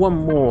add one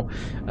more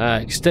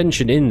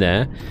extension in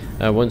there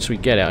once we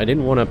get it. I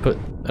didn't want to put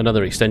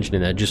another extension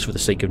in there just for the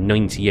sake of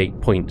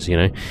 98 points, you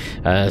know.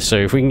 So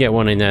if we can get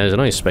one in there, there's a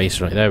nice space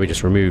right there. We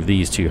just remove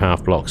these 2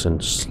 half blocks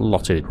and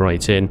slot it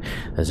right in.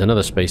 There's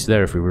another space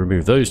there. If we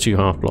remove those 2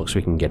 half blocks,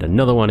 we can get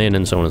another one in,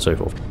 and so on and so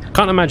forth.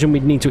 Can't imagine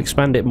we'd need to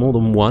expand it more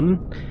than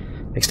 1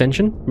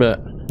 extension,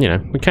 but you know,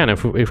 we can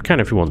if we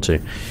want to.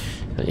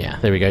 But yeah,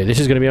 there we go. This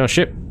is going to be our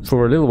ship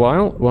for a little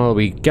while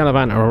we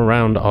gallivant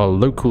around our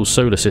local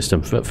solar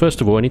system. But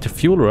first of all, I need to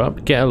fuel her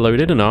up, get her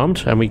loaded and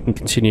armed, and we can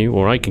continue,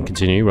 or I can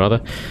continue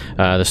rather,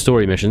 the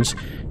story missions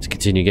to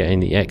continue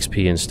getting the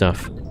XP and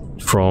stuff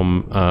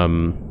from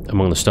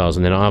Among the Stars.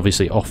 And then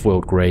obviously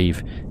Off-World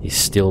Grave is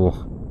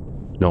still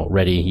not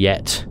ready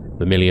yet.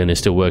 Vermilion is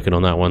still working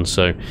on that one,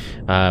 so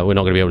we're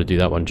not going to be able to do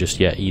that one just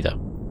yet either.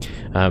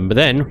 But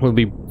then we'll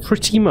be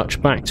pretty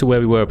much back to where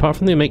we were, apart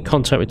from the make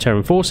contact with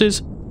Terran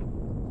forces.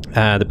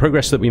 The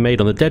progress that we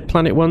made on the Dead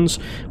Planet ones,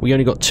 we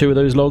only got 2 of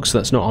those logs, so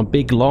that's not a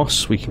big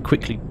loss. We can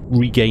quickly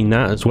regain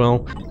that as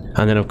well.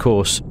 And then of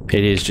course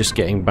it is just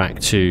getting back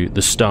to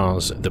the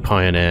stars, the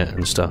Pioneer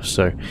and stuff.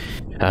 So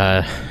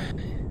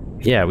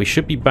yeah, we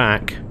should be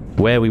back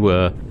where we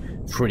were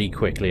pretty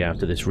quickly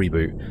after this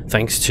reboot,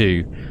 thanks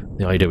to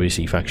the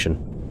IWC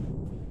faction.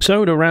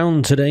 So to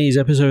round today's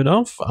episode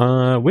off,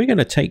 we're going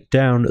to take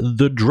down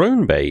the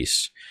drone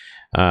base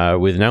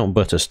with an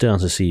out-and-butter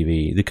starter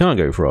CV, the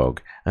Cargo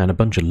Frog, and a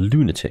bunch of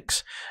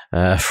lunatics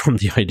from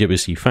the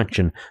IWC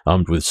faction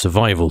armed with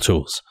survival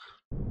tools.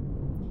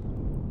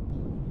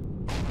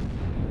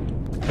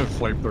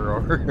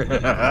 Flamethrower.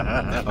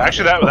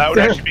 Actually, that would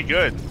actually be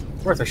good.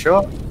 Worth a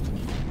shot.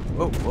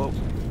 Whoa, whoa.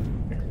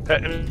 I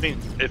mean,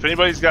 if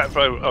anybody's got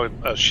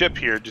a ship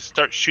here, just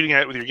start shooting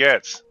at it with your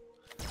gats.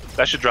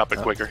 That should drop it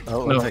quicker.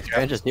 Oh, looks like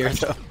Spanj is near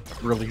though.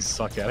 Really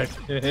suck at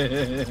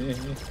it.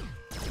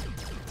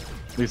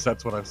 At least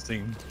that's what I've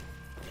seen.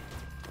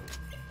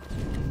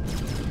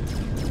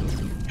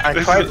 I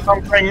tried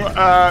something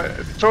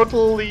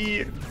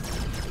totally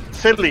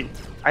silly.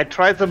 I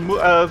tried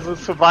the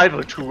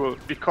survival tool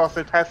because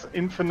it has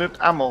infinite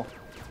ammo.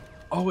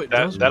 Oh, it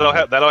does. That'll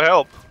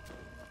help.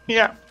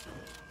 Yeah,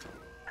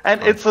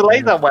 and it's a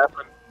laser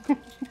weapon.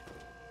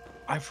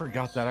 I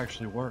forgot that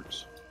actually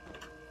works.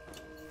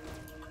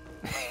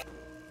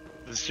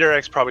 The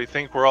Xerax probably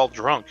think we're all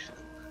drunk.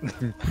 Why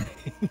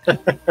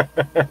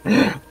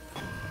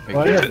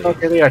the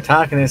fuck are they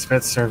attacking us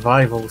with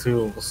survival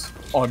tools?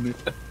 You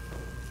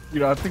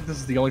know, I think this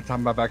is the only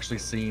time I've actually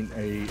seen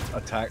a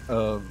attack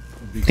of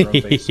the drone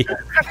base.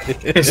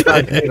 It's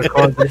not gonna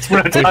record this.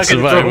 We're attacking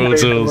Survival the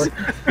tools.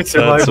 It's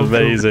That's survival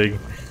amazing.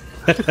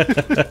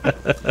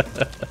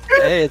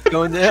 Hey, it's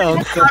going down.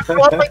 It's dropping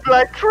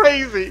like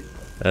crazy.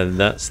 And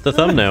that's the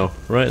thumbnail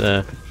right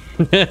there.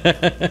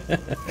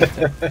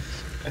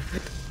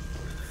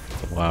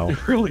 Wow.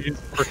 It really is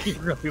working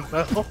really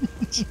well.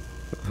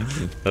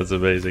 That's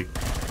amazing.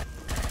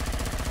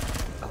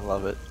 I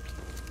love it.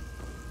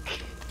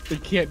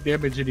 It can't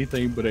damage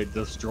anything, but it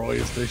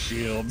destroys the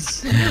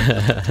shields.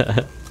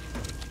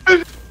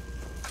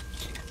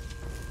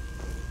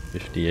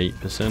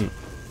 58%.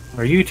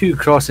 Are you two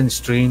crossing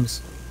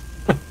streams?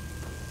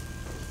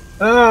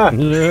 Ah!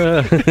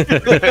 This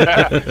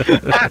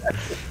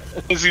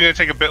is going to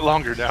take a bit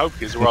longer now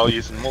because we're all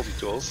using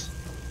multi-tools.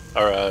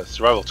 Or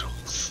survival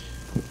tools.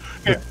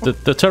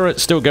 The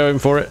turret's still going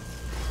for it.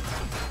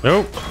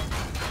 Nope.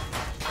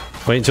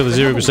 Wait until the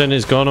 0%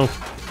 is gone.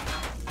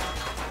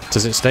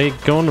 Does it stay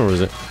gone or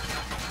is it?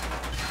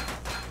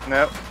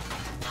 No,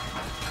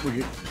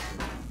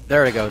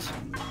 There it goes.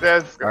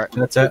 there's. All right.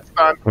 That's it.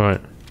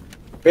 Right.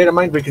 Bear in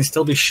mind we can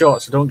still be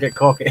shot, so don't get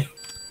cocky.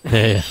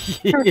 Yeah.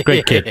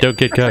 Great kid. Don't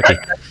get cocky.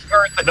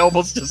 It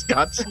almost just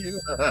got you.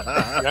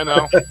 I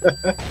know.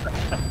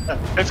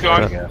 It's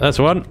gone. That's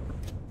one.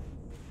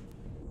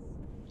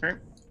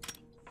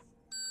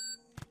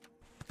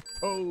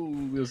 Oh,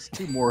 there's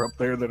 2 more up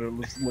there that are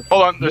looking.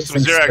 Hold on, there's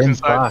some Xerax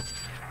inside.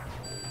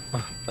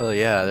 Oh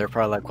yeah, they're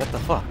probably like, what the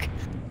fuck?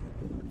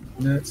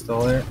 No, it's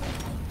still there.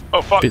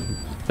 Oh fuck.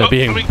 They're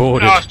being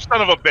boarded. Oh,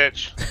 son of a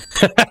bitch.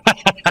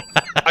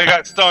 I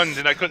got stunned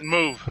and I couldn't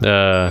move.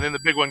 And then the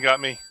big one got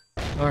me.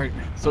 Alright,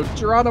 so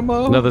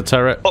Geronimo. Another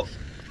turret.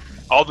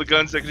 all the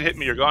guns that could hit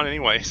me are gone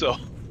anyway. So.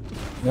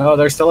 No,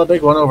 there's still a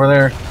big one over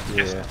there.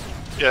 Yeah.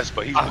 Yes,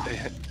 but he's.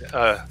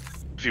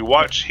 If you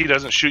watch, he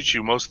doesn't shoot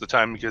you most of the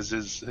time because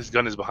his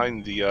gun is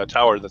behind the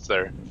tower that's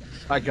there.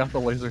 I got the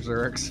laser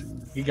Xerx.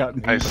 He got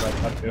me, Nice. but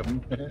I got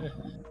him.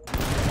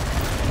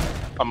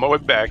 On my way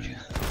back.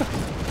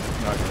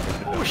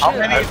 Oh, How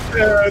many?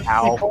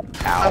 Ow.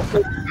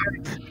 Ow.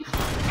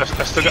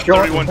 I've still got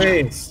Short in 31. the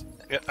face.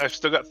 Yeah, I've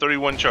still got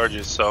 31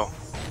 charges. So.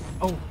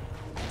 Oh.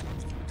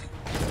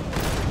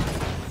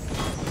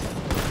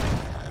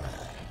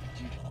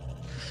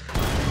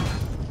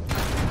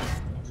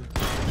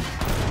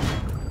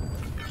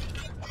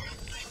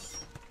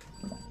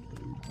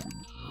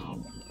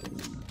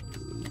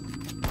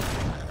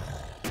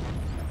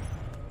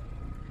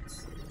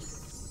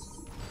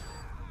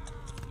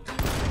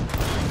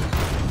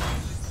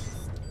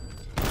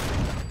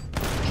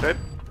 Shit.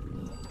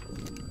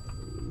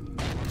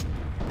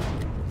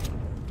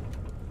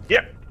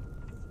 Yep.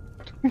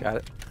 Got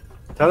it.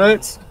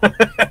 Turrets.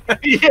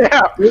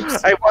 Yeah.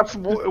 Oops. I was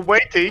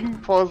waiting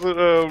for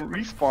the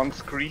respawn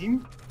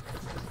screen.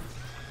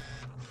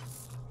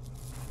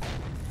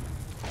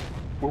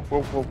 Whoa,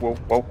 whoa, whoa, whoa,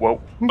 whoa,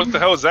 whoa. What the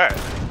hell is that?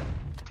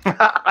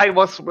 I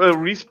was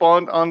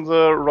respawned on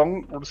the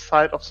wrong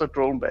side of the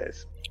drone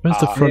base. Where's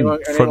the front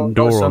Anyone got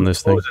door some on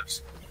this thing?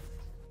 explosives?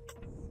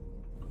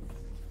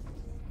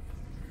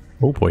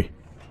 Oh boy.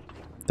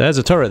 There's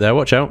a turret there,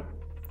 watch out.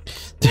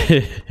 Don't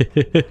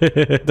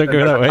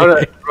go that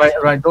way.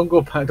 Right, don't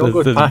go past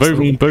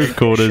me. Both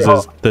corners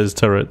there's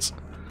turrets.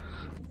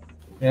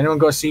 Anyone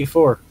got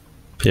C4?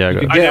 Yeah, I You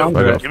got, could get I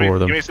under got it. four of Give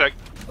them. me a sec.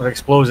 With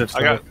explosives.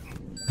 I got.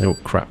 Oh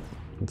crap.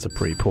 It's a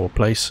pretty poor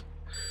place.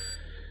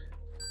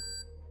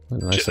 A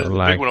nice Shit, there's little a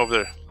lag. big one over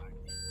there.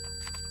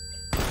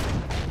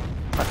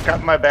 I've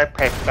got my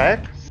backpack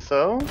back,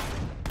 so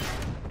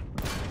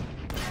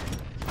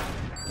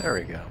There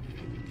we go.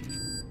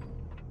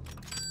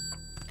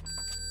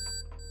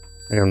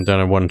 I think I'm down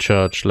to one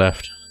charge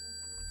left.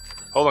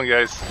 Hold on,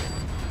 guys.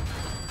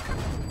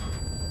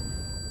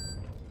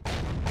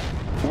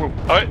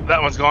 Alright,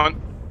 that one's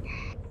gone.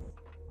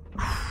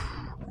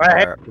 I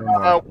had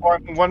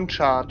one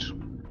charge.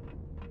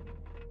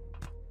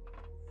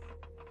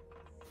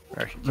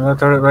 Another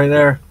turret right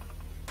there.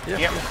 Yeah.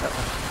 Yep.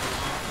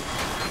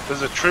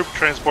 There's a troop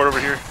transport over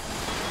here.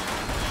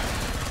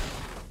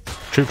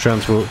 Troop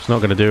transport's not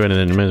going to do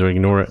anything, may as well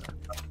ignore it.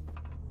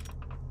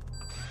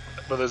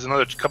 But there's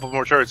another couple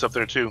more turrets up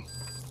there too.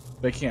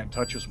 They can't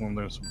touch us when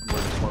they're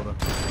slow though.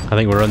 I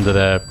think we're under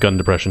their gun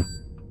depression.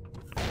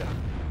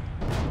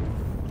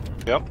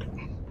 Yep.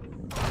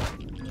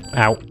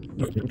 Ow.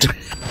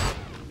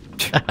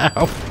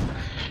 Ow.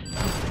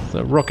 It's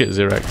a rocket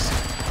Xerx.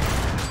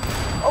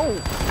 Oh,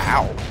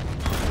 ow.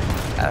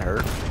 That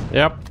hurt.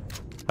 Yep.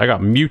 I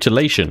got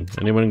mutilation.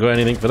 Anyone got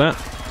anything for that?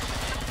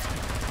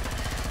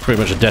 Pretty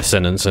much a death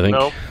sentence, I think.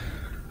 Nope.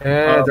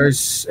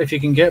 There's if you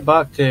can get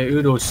back to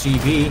Udo's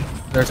CV,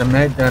 there's a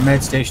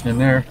med station in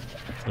there.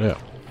 Yeah.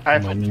 I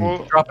have Mine-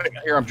 full- Dropping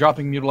here. I'm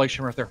dropping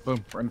mutilation right there.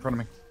 Boom, right in front of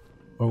me.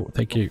 Oh,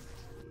 thank you.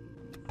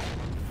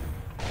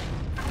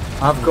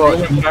 I've got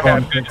Really?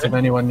 decon kits if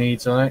anyone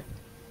needs, alright?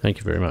 Thank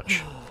you very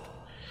much.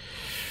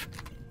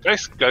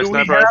 Guys, Do we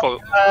sniper have rifle.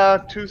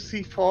 2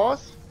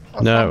 C4s?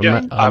 or No,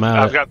 something? I'm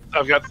out.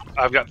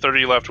 I've got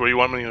 30 left. Where do you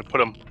want me to put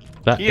them?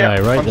 That Yeah,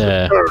 guy right on the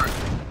there. turret.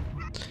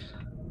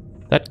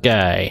 That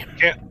guy.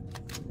 Can't.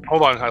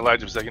 Hold on, I lied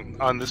just a second.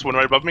 On this one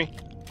right above me.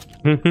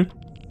 Mm-hmm.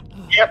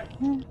 Yep.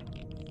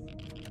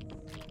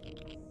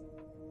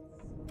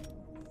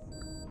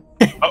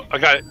 Oh, I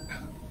got it.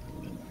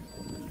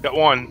 Got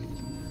one.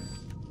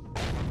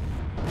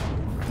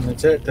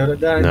 That's it, turret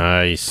down.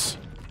 Nice.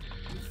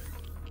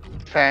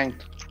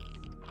 Tanked.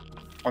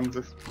 On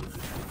this.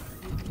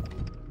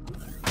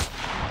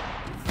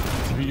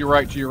 To your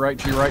right, to your right,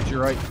 to your right, to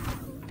your right.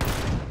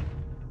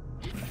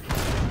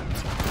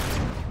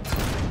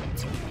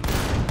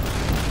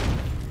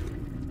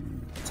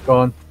 It's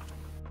gone.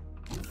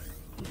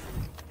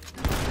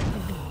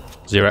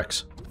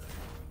 Xerx.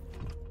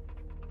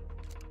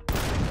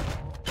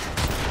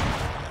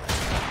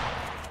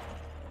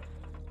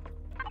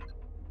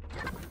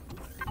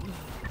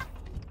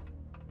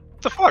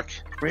 What the fuck?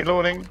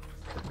 Reloading.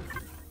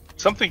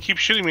 Something keeps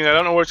shooting me and I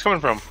don't know where it's coming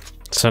from.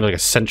 Sounded like a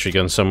sentry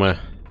gun somewhere.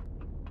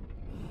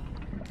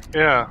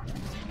 Yeah.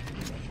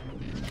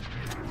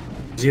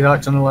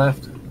 Xerox on the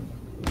left.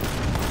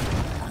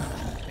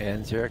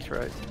 And Xerx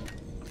right.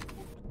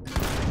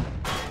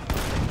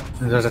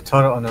 And there's a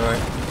turret on the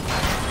right.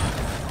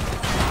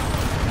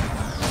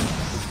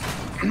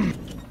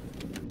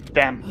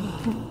 Damn.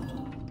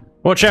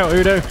 Watch out,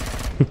 Udo!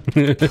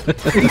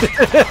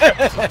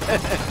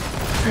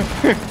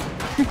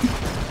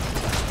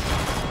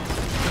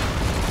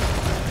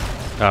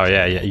 Oh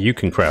yeah, you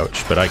can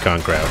crouch, but I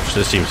can't crouch.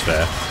 This seems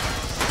fair.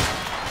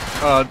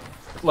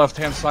 Left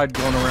hand side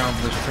going around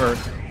this turret.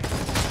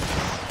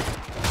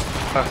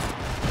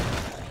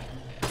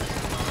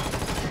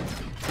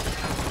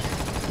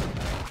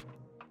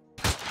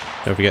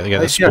 Don't forget to get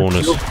the Nice, yeah,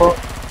 spawners. shield pop.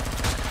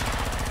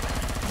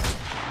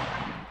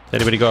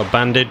 Anybody got a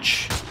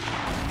bandage?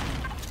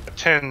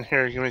 10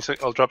 here. Give me a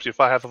sec. I'll drop you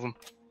 5 of them.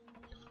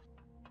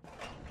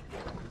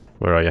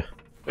 Where are you?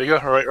 There you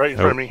go. Right in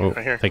front of me.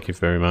 Right here. Thank you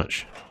very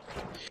much.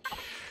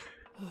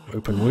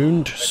 Open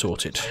wound,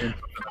 sorted. I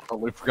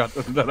totally forgot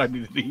that I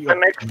needed to heal. The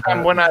next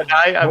time when I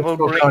die, I will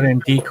Put bring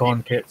in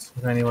decon kits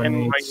if anyone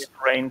in my needs.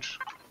 range.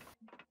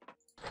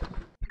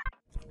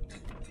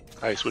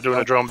 Nice. We're doing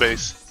a drone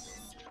base.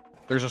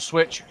 There's a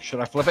switch. Should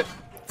I flip it?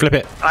 Flip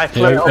it. I Yeah,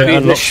 flip it This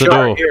unlocks the shot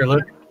door. here,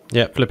 look.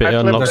 Yeah, flip it. I It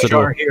flipped unlocks the the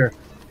door. Here.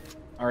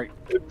 All right.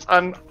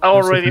 I'm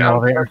already This is the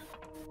elevator.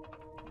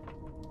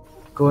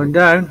 Going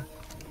down.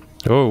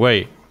 Oh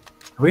wait,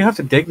 Do we have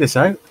to dig this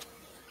out?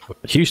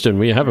 Houston,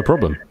 we have a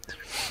problem.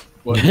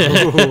 What?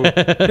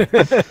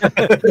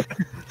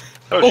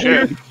 Oh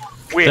shit.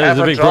 We There's have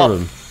a a big drop.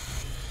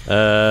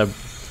 problem.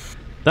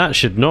 That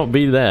should not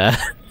be there.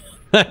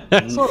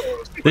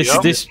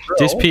 This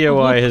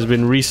POI has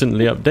been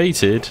recently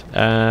updated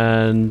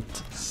and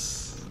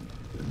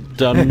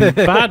done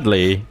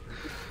badly.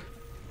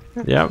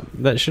 Yeah,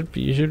 that should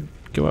be. You should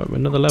go up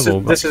another level.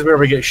 This is where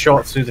we get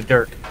shot through the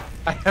dirt.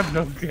 I have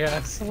no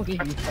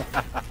gasoline.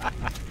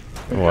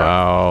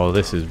 Wow,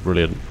 this is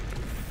brilliant.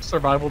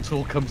 Survival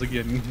tool comes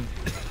again.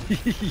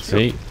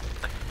 See,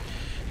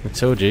 I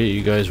told you,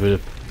 you guys were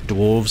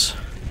dwarves.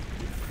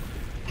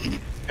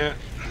 Yeah.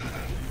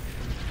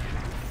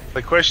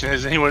 The question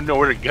is, anyone know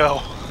where to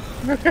go?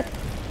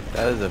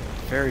 That is a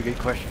very good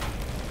question.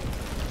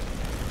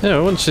 Yeah,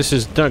 once this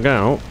is dug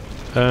out,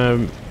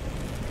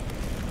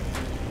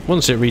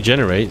 once it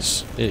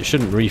regenerates, it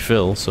shouldn't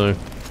refill. So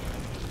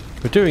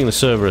we're doing the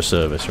server a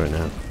service right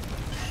now.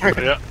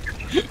 Yeah.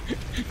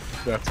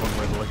 That's one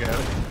way to look at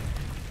it.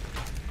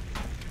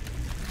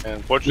 And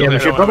Yeah, fortunately, we I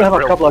should don't probably have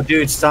have a drill. couple of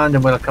dudes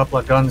standing with a couple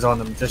of guns on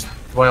them just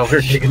while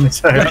we're digging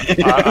this out.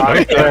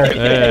 I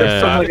They're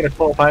suddenly going to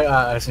pop out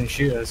at us and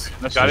shoot us.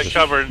 got it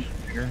covered.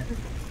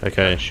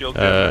 Okay, Shield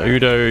generator.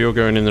 Udo, you're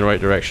going in the right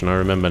direction. I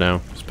remember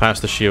now. It's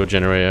past the shield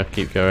generator.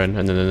 Keep going,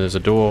 and then there's a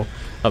door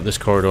up this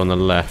corridor on the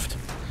left.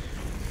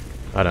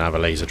 I don't have a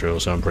laser drill,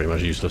 so I'm pretty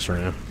much useless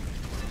right now.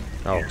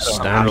 Oh,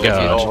 stand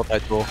guard.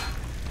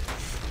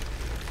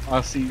 I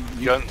see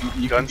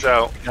you Guns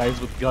out. guys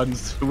with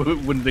guns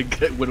when they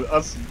get when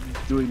us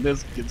doing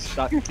this gets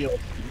shot and killed.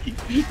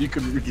 You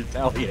can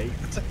retaliate.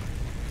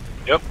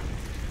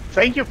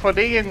 Thank you for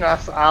digging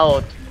us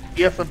out.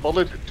 Here's a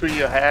bullet to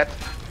your head.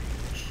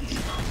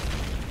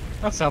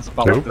 That sounds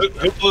about Nope. like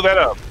Who blew that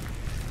up?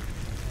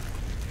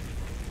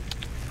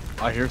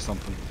 I hear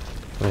something.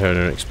 I heard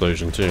an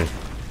explosion too.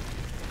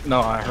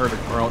 No, I heard a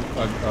groan.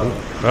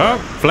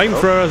 Oh,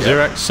 flamethrower,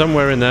 Xerox,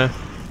 somewhere in there.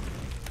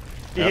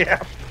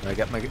 Yeah. I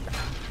got my.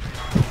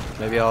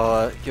 Maybe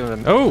I'll give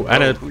him. Oh,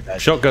 and who a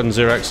died? shotgun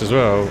Xerox as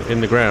well,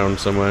 in the ground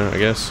somewhere, I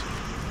guess.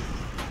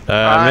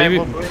 I Maybe,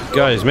 will bring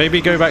guys,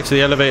 maybe go back to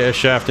the elevator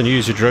shaft and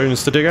use your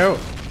drones to dig out.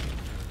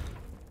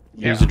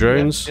 Use the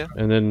drones, yeah.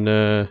 and then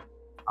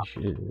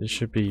it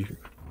should be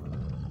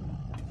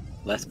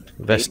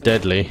Less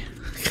deadly.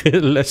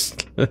 less.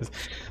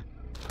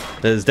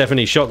 There's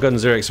definitely shotgun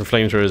Xerox and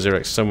flamethrower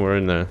Xerox somewhere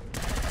in there.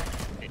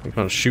 You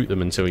can't shoot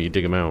them until you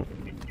dig them out.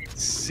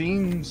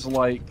 Seems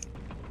like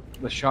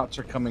the shots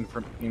are coming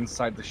from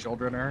inside the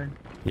shoulder area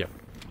Yep.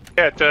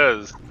 Yeah, it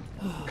does.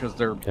 because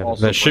they're Yeah,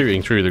 also they're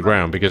shooting through the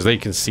ground because they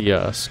can see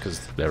us because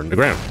they're in the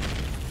ground.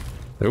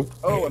 Oh,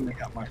 Oh, and they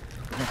got my.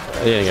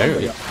 there you go.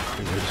 It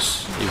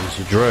was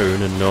your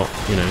drone and not,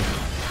 you know,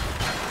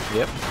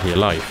 Yep. your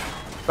life.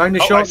 Found the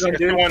Oh, I see shotgun,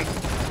 dude. one.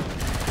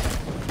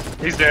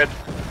 He's dead.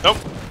 Nope.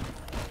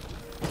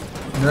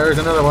 There's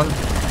another one.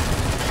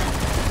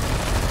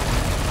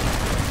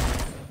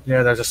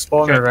 Yeah, there's a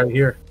spawner Okay. right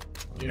here.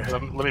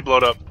 Let me blow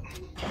it up.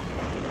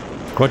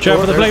 Watch out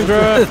for the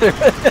flamethrower!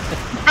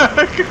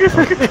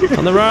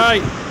 On the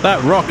right!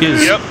 That rock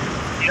is... Yep.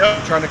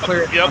 Yep. Trying to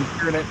clear it. Yep. I'm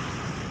clearing it.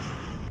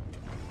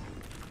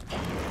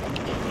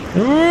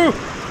 Woo!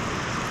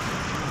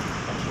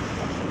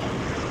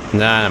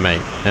 Nah,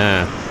 mate.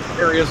 Nah.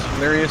 There he is.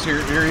 There he is. Here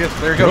he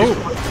is. There he goes.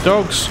 Oh,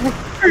 dogs.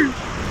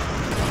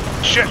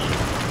 Shit.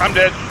 I'm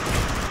dead.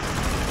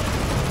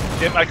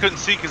 Yep, I couldn't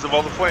see because of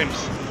all the flames.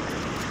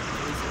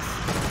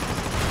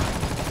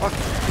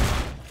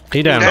 He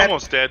He's down.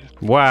 almost dead.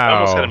 I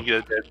almost had him Wow.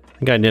 get dead.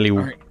 That guy nearly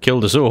Alright.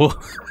 killed us all.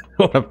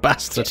 What a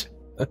bastard.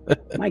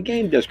 My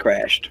game just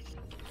crashed.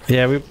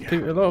 Yeah, a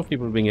lot of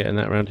people have been getting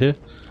that around here.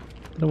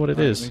 I don't know what it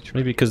is.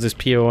 Maybe because this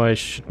POI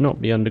should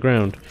not be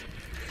underground.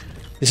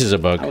 This is a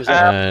bug, I was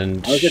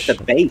and I was at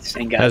the base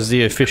and got as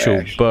the official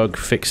crashed. bug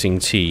fixing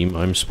team,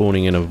 I'm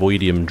spawning in a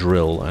voidium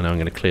drill, and I'm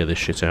going to clear this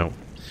shit out.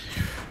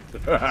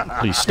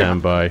 Please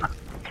stand by.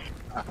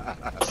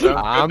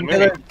 I'm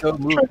gonna go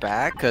move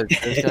back because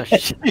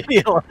there's gonna be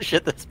a lot of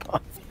shit that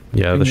spawns.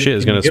 Yeah, the shit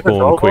is Can going you to give us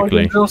spawn all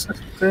quickly.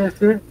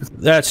 volume,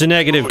 That's a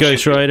negative,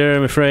 Ghost Rider.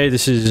 I'm afraid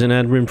this is an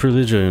admin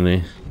privilege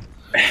only.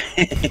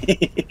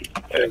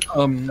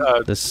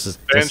 This is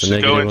Ben a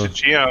should go into negative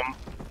GM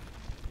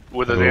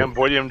with a damn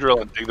voidium drill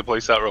and dig the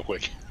place out real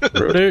quick. one.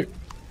 Rodo.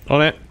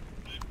 On it.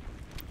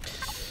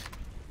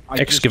 I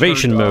just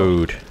Excavation heard,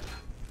 mode.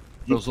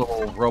 Those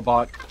little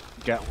robot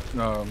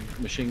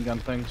machine gun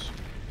things.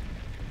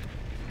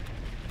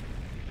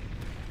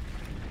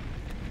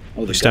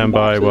 Oh, the Stand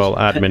gun by boxes. while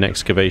admin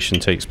excavation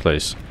takes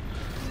place.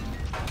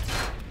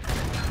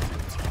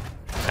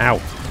 Ow!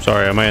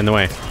 Sorry, am I in the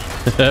way?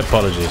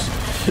 Apologies.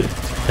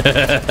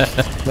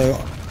 So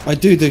I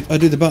do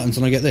the buttons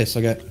and I get this.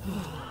 I get.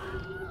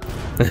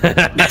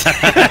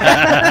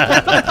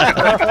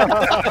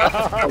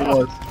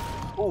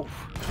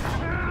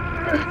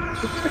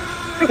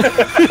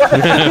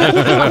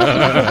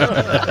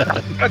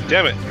 God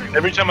damn it!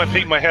 Every time I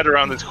peek my head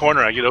around this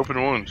corner, I get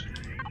open wounds.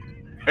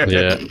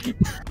 Yeah.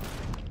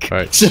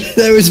 Right. So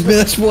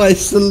that's why I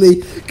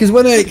suddenly, because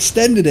when I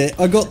extended it,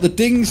 I got the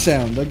ding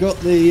sound. I got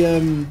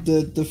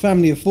the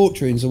family of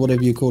fortunes or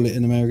whatever you call it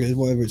in America,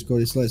 whatever it's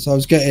called. It's like, so I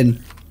was getting.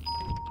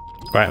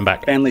 Right, I'm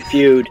back. Family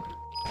Feud.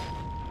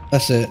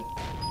 That's it.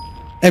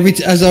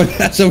 As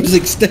I was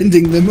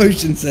extending the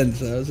motion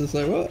sensor, I was just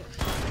like, what?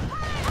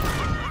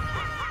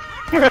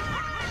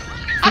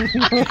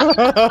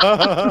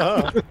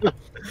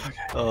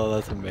 Oh,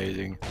 that's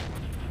amazing.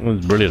 That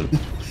was brilliant.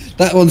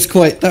 That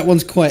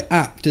one's quite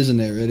apt, isn't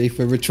it? Really,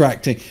 for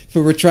retracting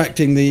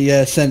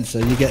the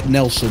sensor, you get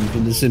Nelson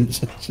from The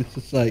Simpsons. It's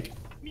just like,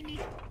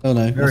 oh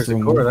no, There's that's the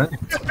the wrong core one.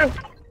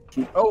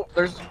 then. Oh,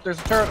 there's a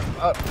turret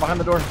behind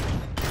the door.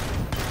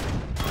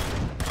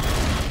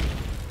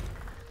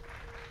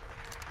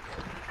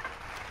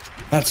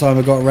 That time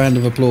I got a round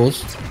of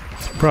applause.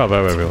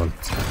 Bravo, everyone.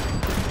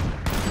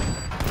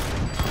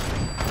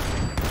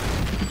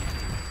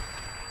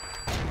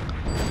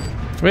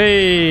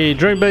 Hey,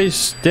 drone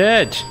base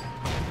dead.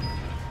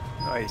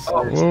 Nice.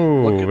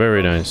 Whoa,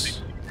 very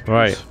nice.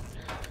 Right,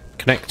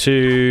 connect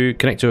to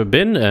a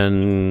bin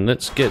and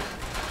let's get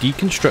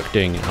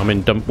deconstructing. I'm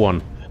in dump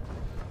 1.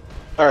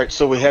 All right,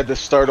 so we had to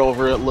start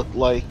over. It looked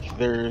like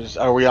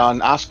are we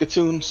on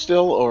Ascatoon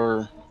still,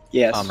 or?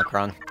 Yes.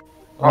 Omicron.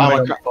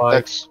 Omicron.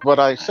 That's what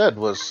I said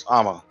was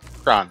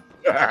Omicron.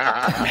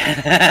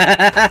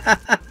 Yeah,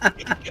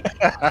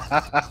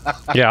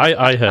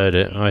 I heard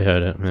it.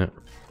 Yeah.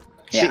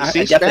 Yeah, I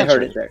See, definitely Spanj.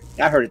 heard it there.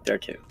 I heard it there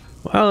too.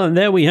 Well, and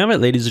there we have it,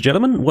 ladies and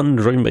gentlemen. One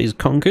drone base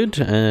conquered,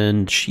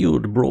 and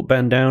shield brought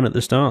band down at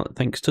the start,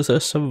 thanks to the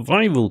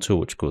survival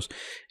torch, of course.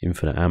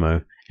 Infinite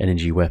ammo,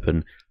 energy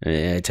weapon.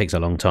 It takes a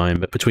long time,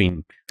 but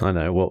between, I don't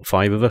know, what,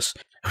 5 of us,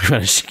 we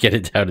managed to get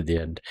it down at the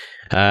end.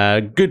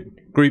 Good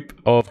group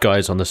of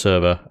guys on the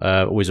server.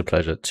 Always a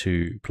pleasure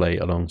to play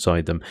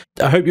alongside them.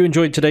 I hope you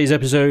enjoyed today's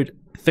episode.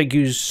 Thank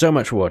you so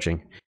much for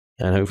watching,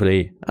 and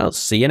hopefully I'll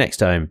see you next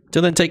time.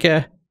 Till then, take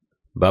care.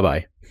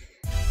 Bye-bye.